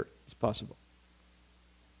answer, sure, it's possible.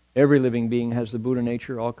 Every living being has the Buddha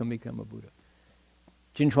nature, all can become a Buddha.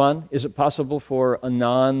 Jinchuan, is it possible for a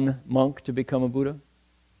non-monk to become a Buddha?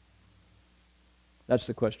 That's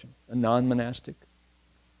the question. A non-monastic?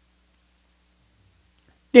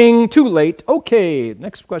 Ding, too late. Okay,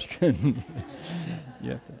 next question.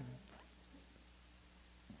 Yeah.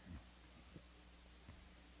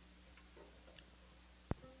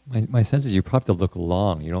 My sense is you probably have to look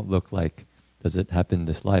long. You don't look like, does it happen in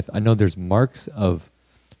this life? I know there's marks of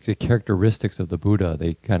the characteristics of the Buddha.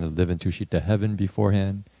 They kind of live in Tushita heaven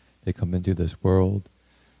beforehand. They come into this world.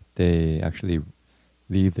 They actually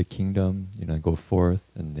leave the kingdom, go forth,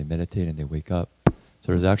 and they meditate and they wake up. So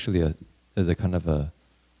there's actually there's a kind of a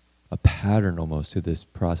pattern almost to this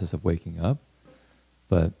process of waking up.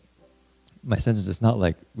 But my sense is it's not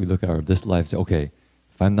like we look at this life and say, okay,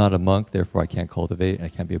 if I'm not a monk, therefore I can't cultivate and I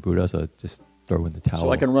can't be a Buddha, so just throw in the towel.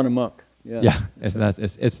 So I can run amok. Yeah. Yeah. As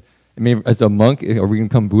a monk, are we going to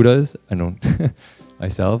become Buddhas? I don't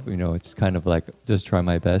myself, it's kind of like just try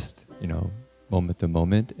my best, moment to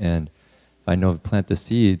moment. And if I know plant the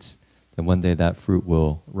seeds, then one day that fruit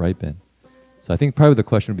will ripen. So I think probably the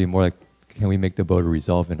question would be more like, can we make the Bodhi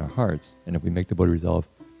resolve in our hearts? And if we make the Bodhi resolve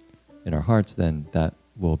in our hearts, then that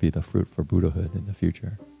will be the fruit for Buddhahood in the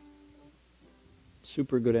future.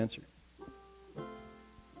 Super good answer.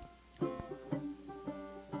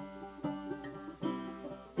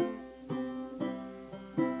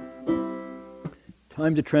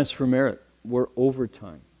 Time to transfer merit. We're over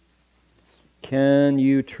time. Can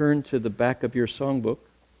you turn to the back of your songbook?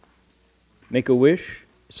 Make a wish.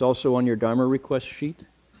 It's also on your Dharma request sheet.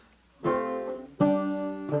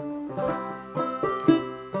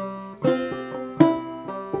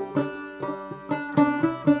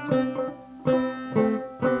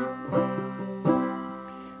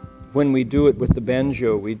 When we do it with the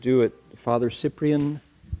banjo, we do it Father Cyprian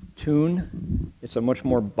tune. It's a much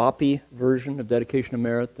more boppy version of Dedication of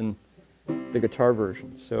Merit than the guitar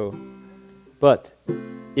version. So, but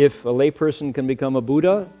if a layperson can become a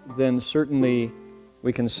Buddha, then certainly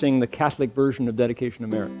we can sing the Catholic version of Dedication of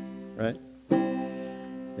Merit, right?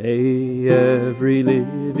 May every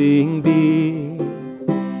living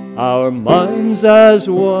being, our minds as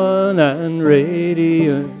one and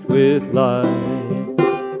radiant with light,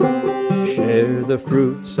 share the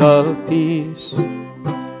fruits of peace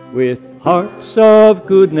with hearts of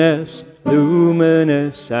goodness,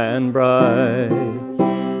 luminous and bright.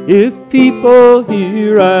 If people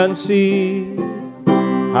hear and see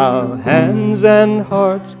how hands and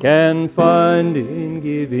hearts can find in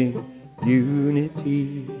giving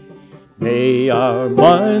unity, may our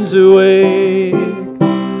minds awake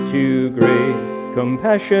to great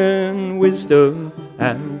compassion, wisdom,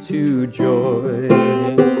 and to joy.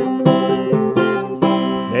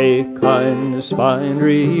 May kindness find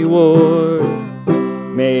reward.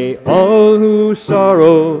 May all who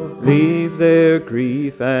sorrow leave their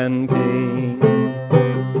grief and pain.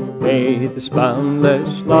 May this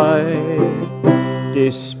boundless light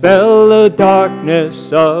dispel the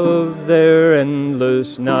darkness of their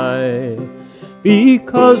endless night.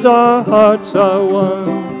 Because our hearts are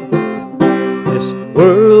one, this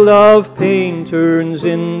world of pain turns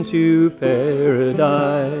into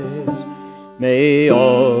paradise. May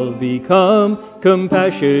all become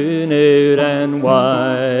compassionate and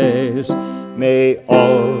wise. May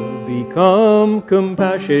all become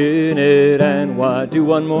compassionate and wise. Do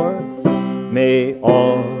one more. May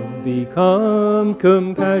all become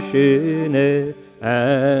compassionate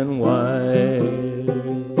and wise.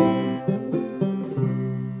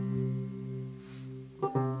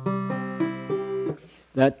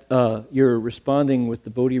 That you're responding with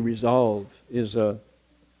the Bodhi resolve is a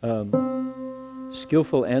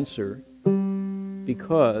skillful answer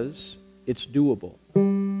because it's doable.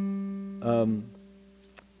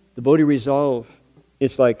 The Bodhi resolve,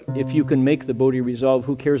 it's like if you can make the Bodhi resolve,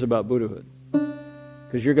 who cares about Buddhahood?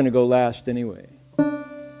 Because you're going to go last anyway.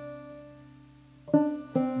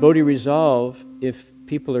 Bodhi resolve, if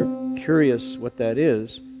people are curious what that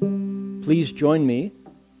is, please join me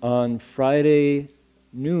on Friday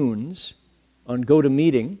noons on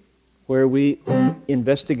GoToMeeting, where we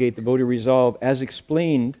investigate the Bodhi resolve as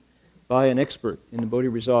explained by an expert in the Bodhi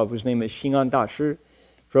resolve, whose name is Xing'an Dashi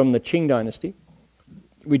from the Qing dynasty.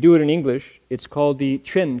 We do it in English. It's called the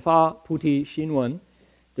Chen Fa Puti Xinwen,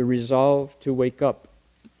 the resolve to wake up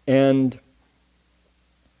and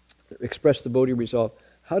express the Bodhi resolve.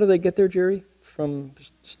 How do they get there, Jerry, from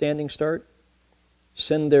standing start?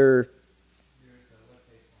 Send their...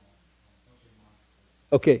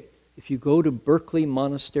 Okay, if you go to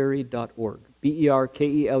berkeleymonastery.org,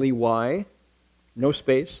 BERKELEY, no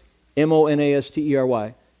space,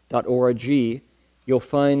 MONASTERY.org, you'll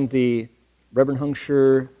find the Reverend Heng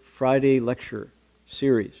Sure Friday lecture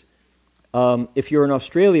series. If you're in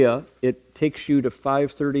Australia, it takes you to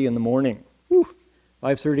 5:30 in the morning,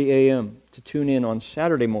 5:30 a.m. to tune in on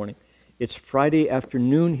Saturday morning. It's Friday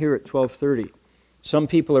afternoon here at 12:30. Some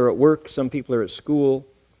people are at work, some people are at school.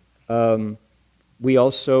 We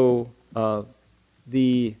also,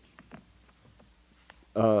 the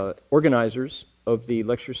organizers of the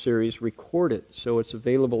lecture series record it, so it's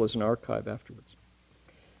available as an archive afterwards.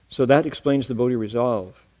 So that explains the Bodhi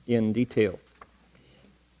resolve in detail.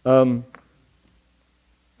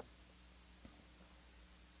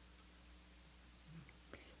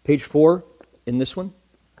 Page 4 in this one.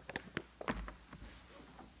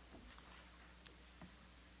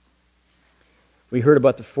 We heard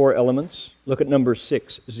about the 4 elements. Look at number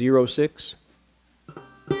 6, 06.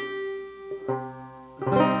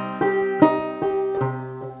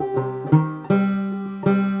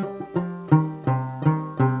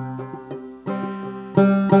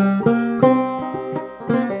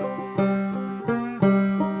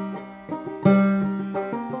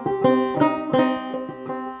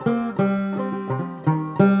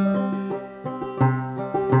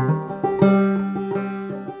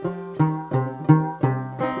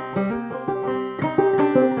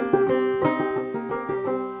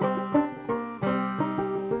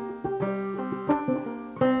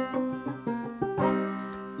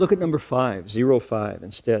 Look at number 5, 05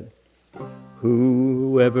 instead.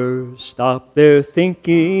 Whoever stopped their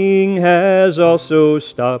thinking has also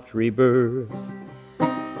stopped rebirth.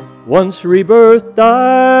 Once rebirth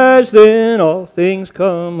dies, then all things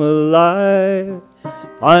come alive.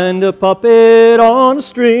 Find a puppet on a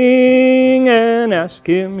string and ask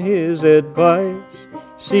him his advice.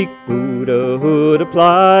 Seek Buddhahood,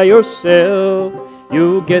 apply yourself,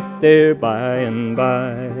 you'll get there by and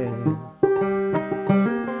by.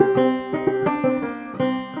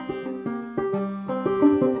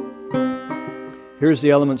 Here's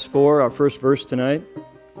the elements 4, our first verse tonight.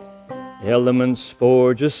 Elements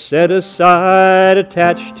 4, just set aside,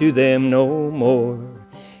 attach to them no more.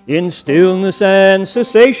 In stillness and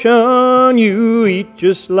cessation, you eat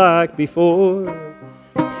just like before.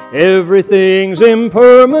 Everything's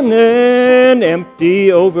impermanent,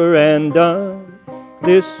 empty, over and done.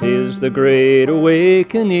 This is the great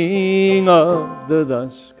awakening of the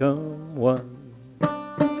thus come one.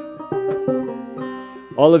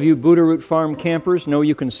 All of you Buddha Root Farm campers know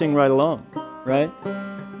you can sing right along, right?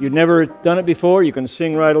 You've never done it before, you can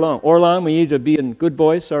sing right along. Orlan, we need to be in good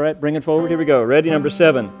voice, all right? Bring it forward. Here we go. Ready? Number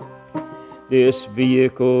 7. This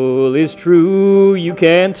vehicle is true, you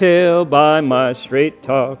can tell by my straight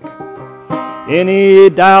talk.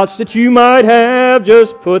 Any doubts that you might have,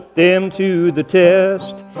 just put them to the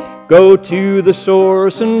test. Go to the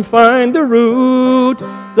source and find the root,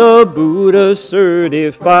 the Buddha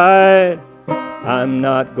certified. I'm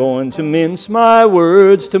not going to mince my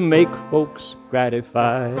words to make folks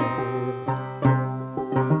gratified.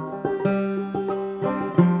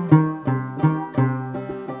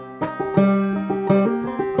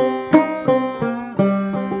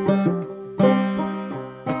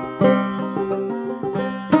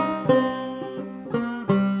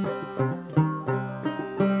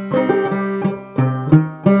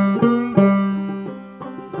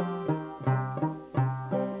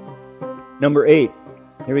 Number 8,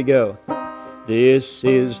 here we go. This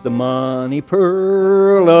is the money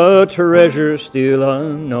pearl, a treasure still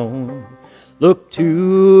unknown. Look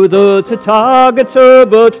to the Tathagata,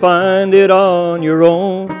 but find it on your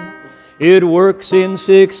own. It works in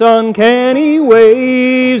 6 uncanny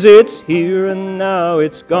ways. It's here and now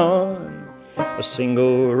it's gone. A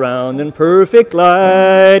single round and perfect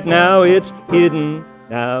light. Now it's hidden,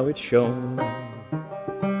 now it's shown.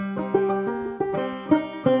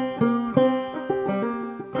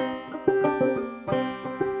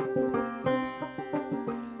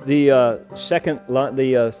 The second line,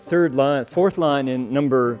 the third line, fourth line in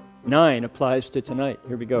number 9 applies to tonight.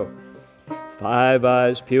 Here we go. 5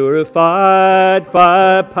 eyes purified,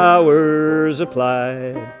 5 powers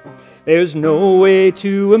applied. There's no way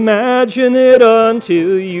to imagine it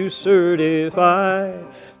until you certify.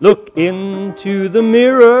 Look into the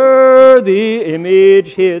mirror, the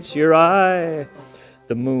image hits your eye.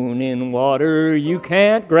 The moon in water you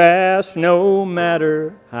can't grasp, no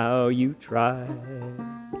matter how you try.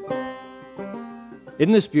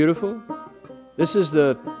 Isn't this beautiful? This is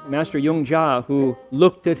the Master Yongjia who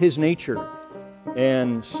looked at his nature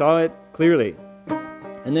and saw it clearly.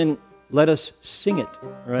 And then let us sing it,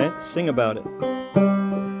 right? Sing about it.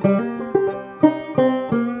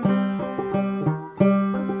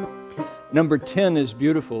 Number 10 is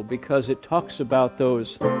beautiful because it talks about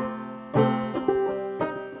those,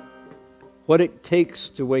 what it takes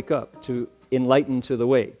to wake up, to enlighten to the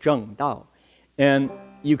way, Zheng Dao. And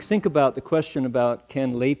you think about the question about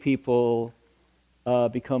can lay people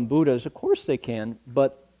become Buddhas? Of course they can,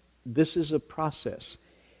 but this is a process.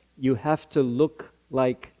 You have to look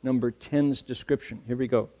like number 10's description. Here we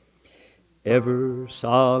go. Ever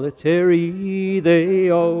solitary,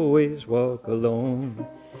 they always walk alone,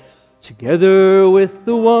 together with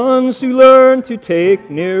the ones who learn to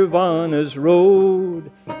take Nirvana's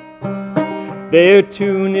road. Their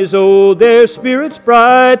tune is old, their spirit's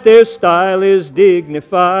bright, their style is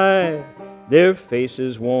dignified. Their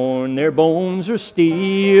faces worn, their bones are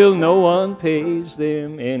steel, no one pays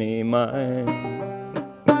them any mind.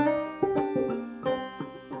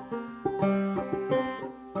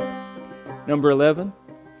 Number 11,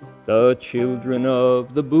 the children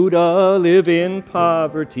of the Buddha live in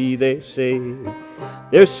poverty, they say.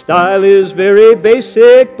 Their style is very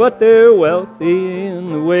basic, but they're wealthy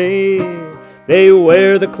in the way. They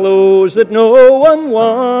wear the clothes that no one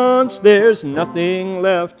wants. There's nothing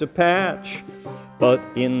left to patch, but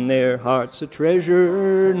in their hearts a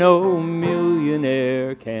treasure no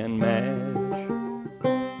millionaire can match.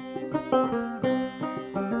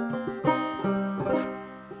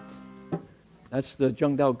 That's the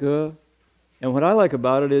Zheng Dao Ge. And what I like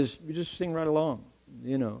about it is you just sing right along,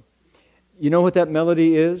 you know. You know what that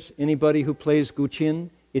melody is? Anybody who plays guqin?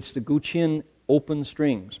 It's the guqin open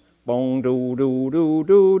strings. Bong do do do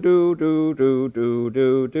do do do do do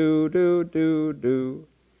do do do do do.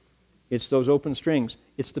 It's those open strings.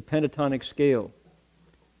 It's the pentatonic scale,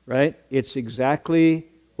 right? It's exactly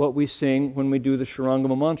what we sing when we do the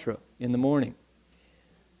Shurangama mantra in the morning.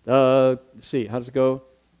 Let's see, how does it go?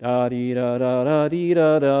 Da dee da da da dee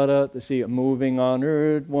da da da. Let's see, moving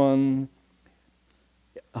honored one.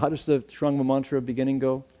 How does the Shurangama mantra beginning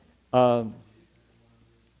go?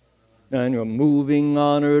 And your moving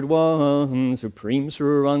honored one, supreme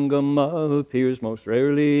Surangama, appears most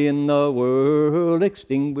rarely in the world,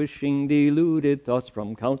 extinguishing deluded thoughts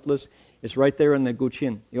from countless. It's right there in the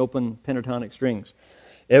guqin, the open pentatonic strings.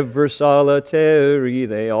 Ever solitary,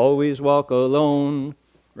 they always walk alone,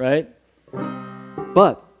 right?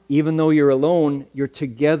 But even though you're alone, you're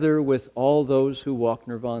together with all those who walk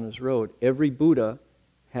Nirvana's road. Every Buddha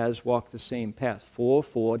has walked the same path. 佛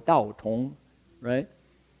佛道同, right?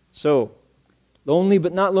 So, lonely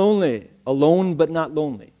but not lonely. Alone but not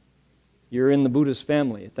lonely. You're in the Buddha's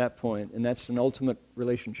family at that point, and that's an ultimate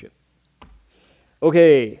relationship.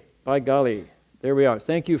 Okay, by golly, there we are.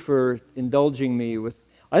 Thank you for indulging me with...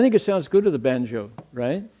 I think it sounds good to the banjo,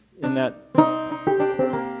 right? In that...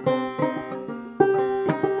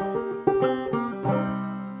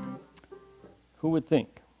 Who would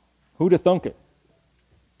think? Who'd have thunk it?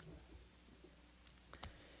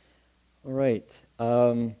 All right.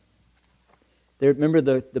 Remember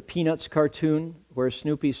the Peanuts cartoon where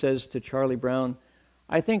Snoopy says to Charlie Brown,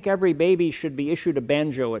 "I think every baby should be issued a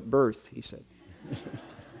banjo at birth," he said.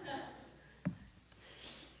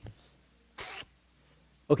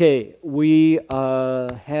 Okay, we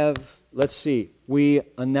have, let's see, we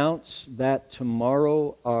announce that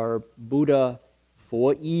tomorrow our Buddha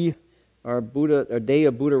Foyi, our day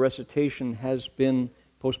of Buddha recitation has been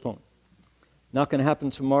postponed. Not going to happen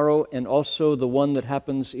tomorrow, and also the one that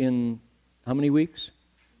happens in how many weeks?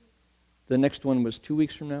 The next one was 2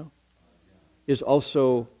 weeks from now? is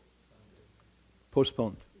also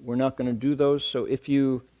postponed. We're not going to do those. So if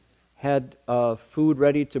you had food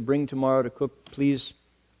ready to bring tomorrow to cook, please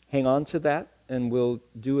hang on to that, and we'll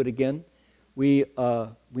do it again. We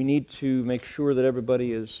need to make sure that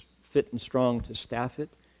everybody is fit and strong to staff it.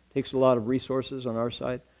 It takes a lot of resources on our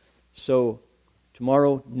side. So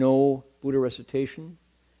tomorrow, no Buddha recitation,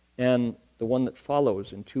 and the one that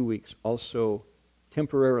follows in 2 weeks also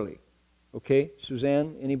temporarily. Okay,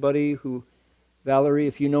 Suzanne, anybody who, Valerie,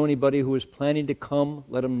 if you know anybody who is planning to come,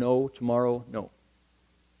 let them know tomorrow. No.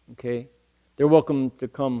 Okay, they're welcome to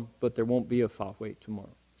come, but there won't be a Fa Hui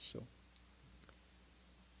tomorrow. So,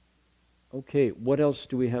 okay, what else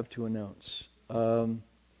do we have to announce?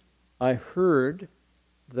 I heard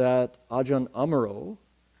that Ajahn Amaro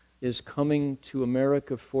is coming to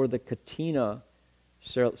America for the Katina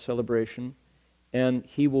celebration, and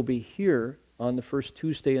he will be here on the first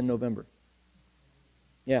Tuesday in November.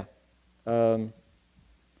 Yeah.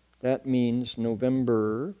 That means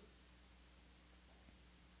November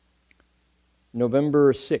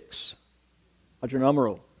 6th. Ajahn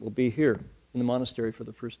Amaro will be here in the monastery for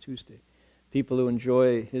the first Tuesday. People who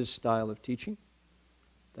enjoy his style of teaching,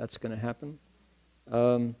 that's going to happen.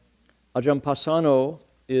 Ajahn Pasano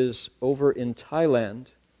is over in Thailand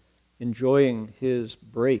enjoying his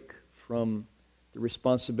break from the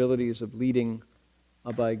responsibilities of leading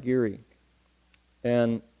Abhayagiri.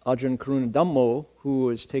 And Ajahn Karuna Dhammo, who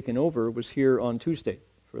has taken over, was here on Tuesday,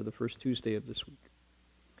 for the first Tuesday of this week.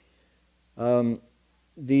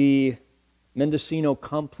 The Mendocino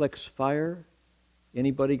complex fire,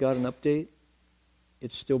 anybody got an update?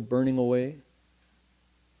 It's still burning away.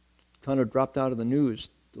 Kind of dropped out of the news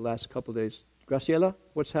the last couple of days. Graciela,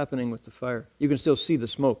 what's happening with the fire? You can still see the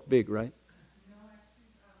smoke big, right? No, actually,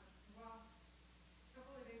 well, a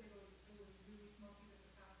couple of days ago it was really smoky, but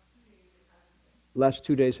the past 2 days it hasn't been. Last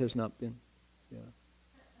 2 days has not been. Yeah.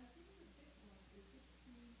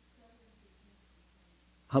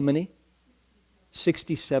 How many?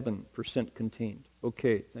 67% contained.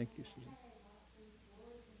 Okay, thank you, Susan.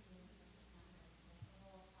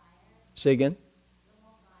 Say again?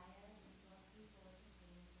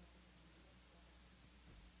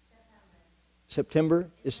 September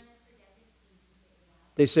is.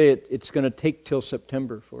 They say it's going to take till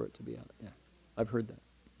September for it to be out. Yeah, I've heard that.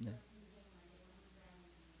 Yeah.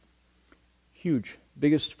 Huge,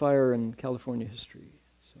 biggest fire in California history.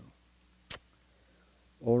 So,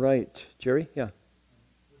 all right, Jerry. Yeah.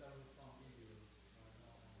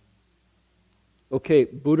 Okay,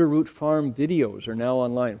 Buddha Root Farm videos are now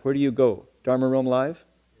online. Where do you go? Dharma Realm Live?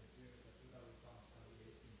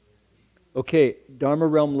 Okay, Dharma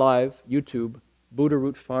Realm Live, YouTube, Buddha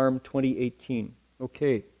Root Farm 2018.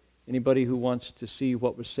 Okay, anybody who wants to see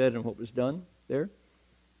what was said and what was done there,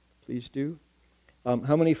 please do.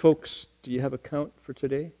 How many folks do you have a count for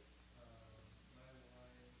today?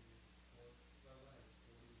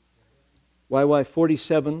 YY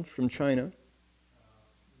 47 from China.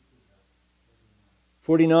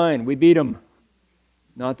 49, we beat them.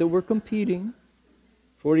 Not that we're competing.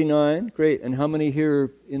 49, great. And how many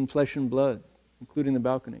here in flesh and blood, including the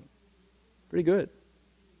balcony? Pretty good.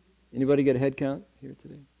 Anybody get a head count here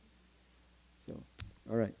today? So,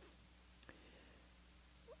 all right.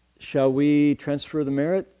 Shall we transfer the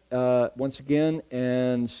merit once again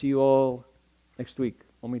and see you all next week?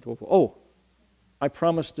 Oh, I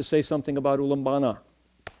promised to say something about Ulambana.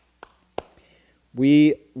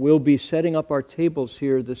 We will be setting up our tables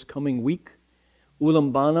here this coming week.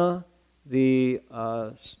 Ulambana, the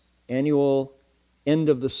annual end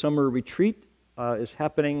of the summer retreat, is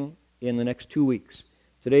happening in the next 2 weeks.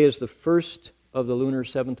 Today is the first of the lunar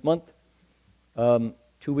 7th month.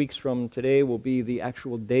 2 weeks from today will be the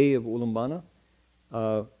actual day of Ulambana,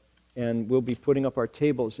 and we'll be putting up our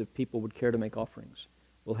tables if people would care to make offerings.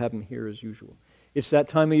 We'll have them here as usual. It's that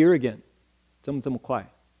time of year again.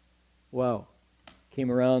 Wow. Came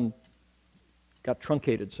around, got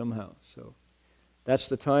truncated somehow. So that's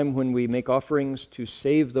the time when we make offerings to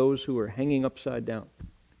save those who are hanging upside down.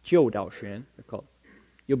 救导旋, they're called.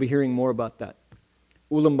 You'll be hearing more about that.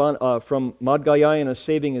 Ulambana, from Madhyayana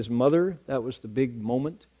saving his mother, that was the big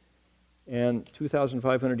moment. And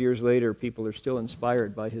 2,500 years later, people are still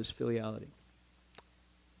inspired by his filiality.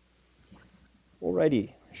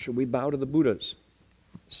 Alrighty, shall we bow to the Buddhas?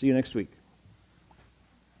 See you next week.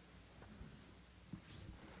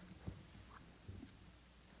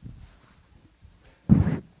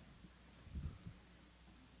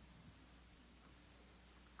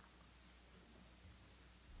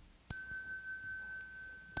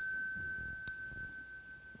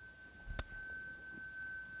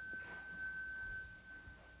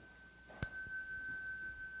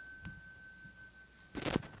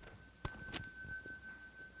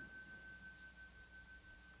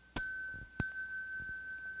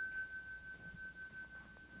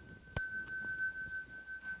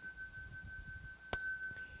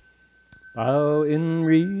 Bow in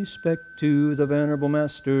respect to the Venerable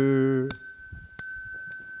Master.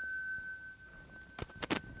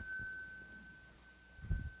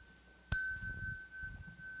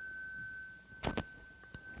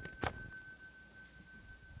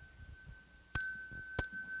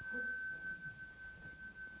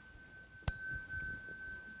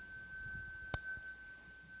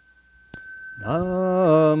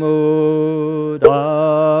 Namo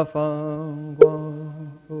Dapham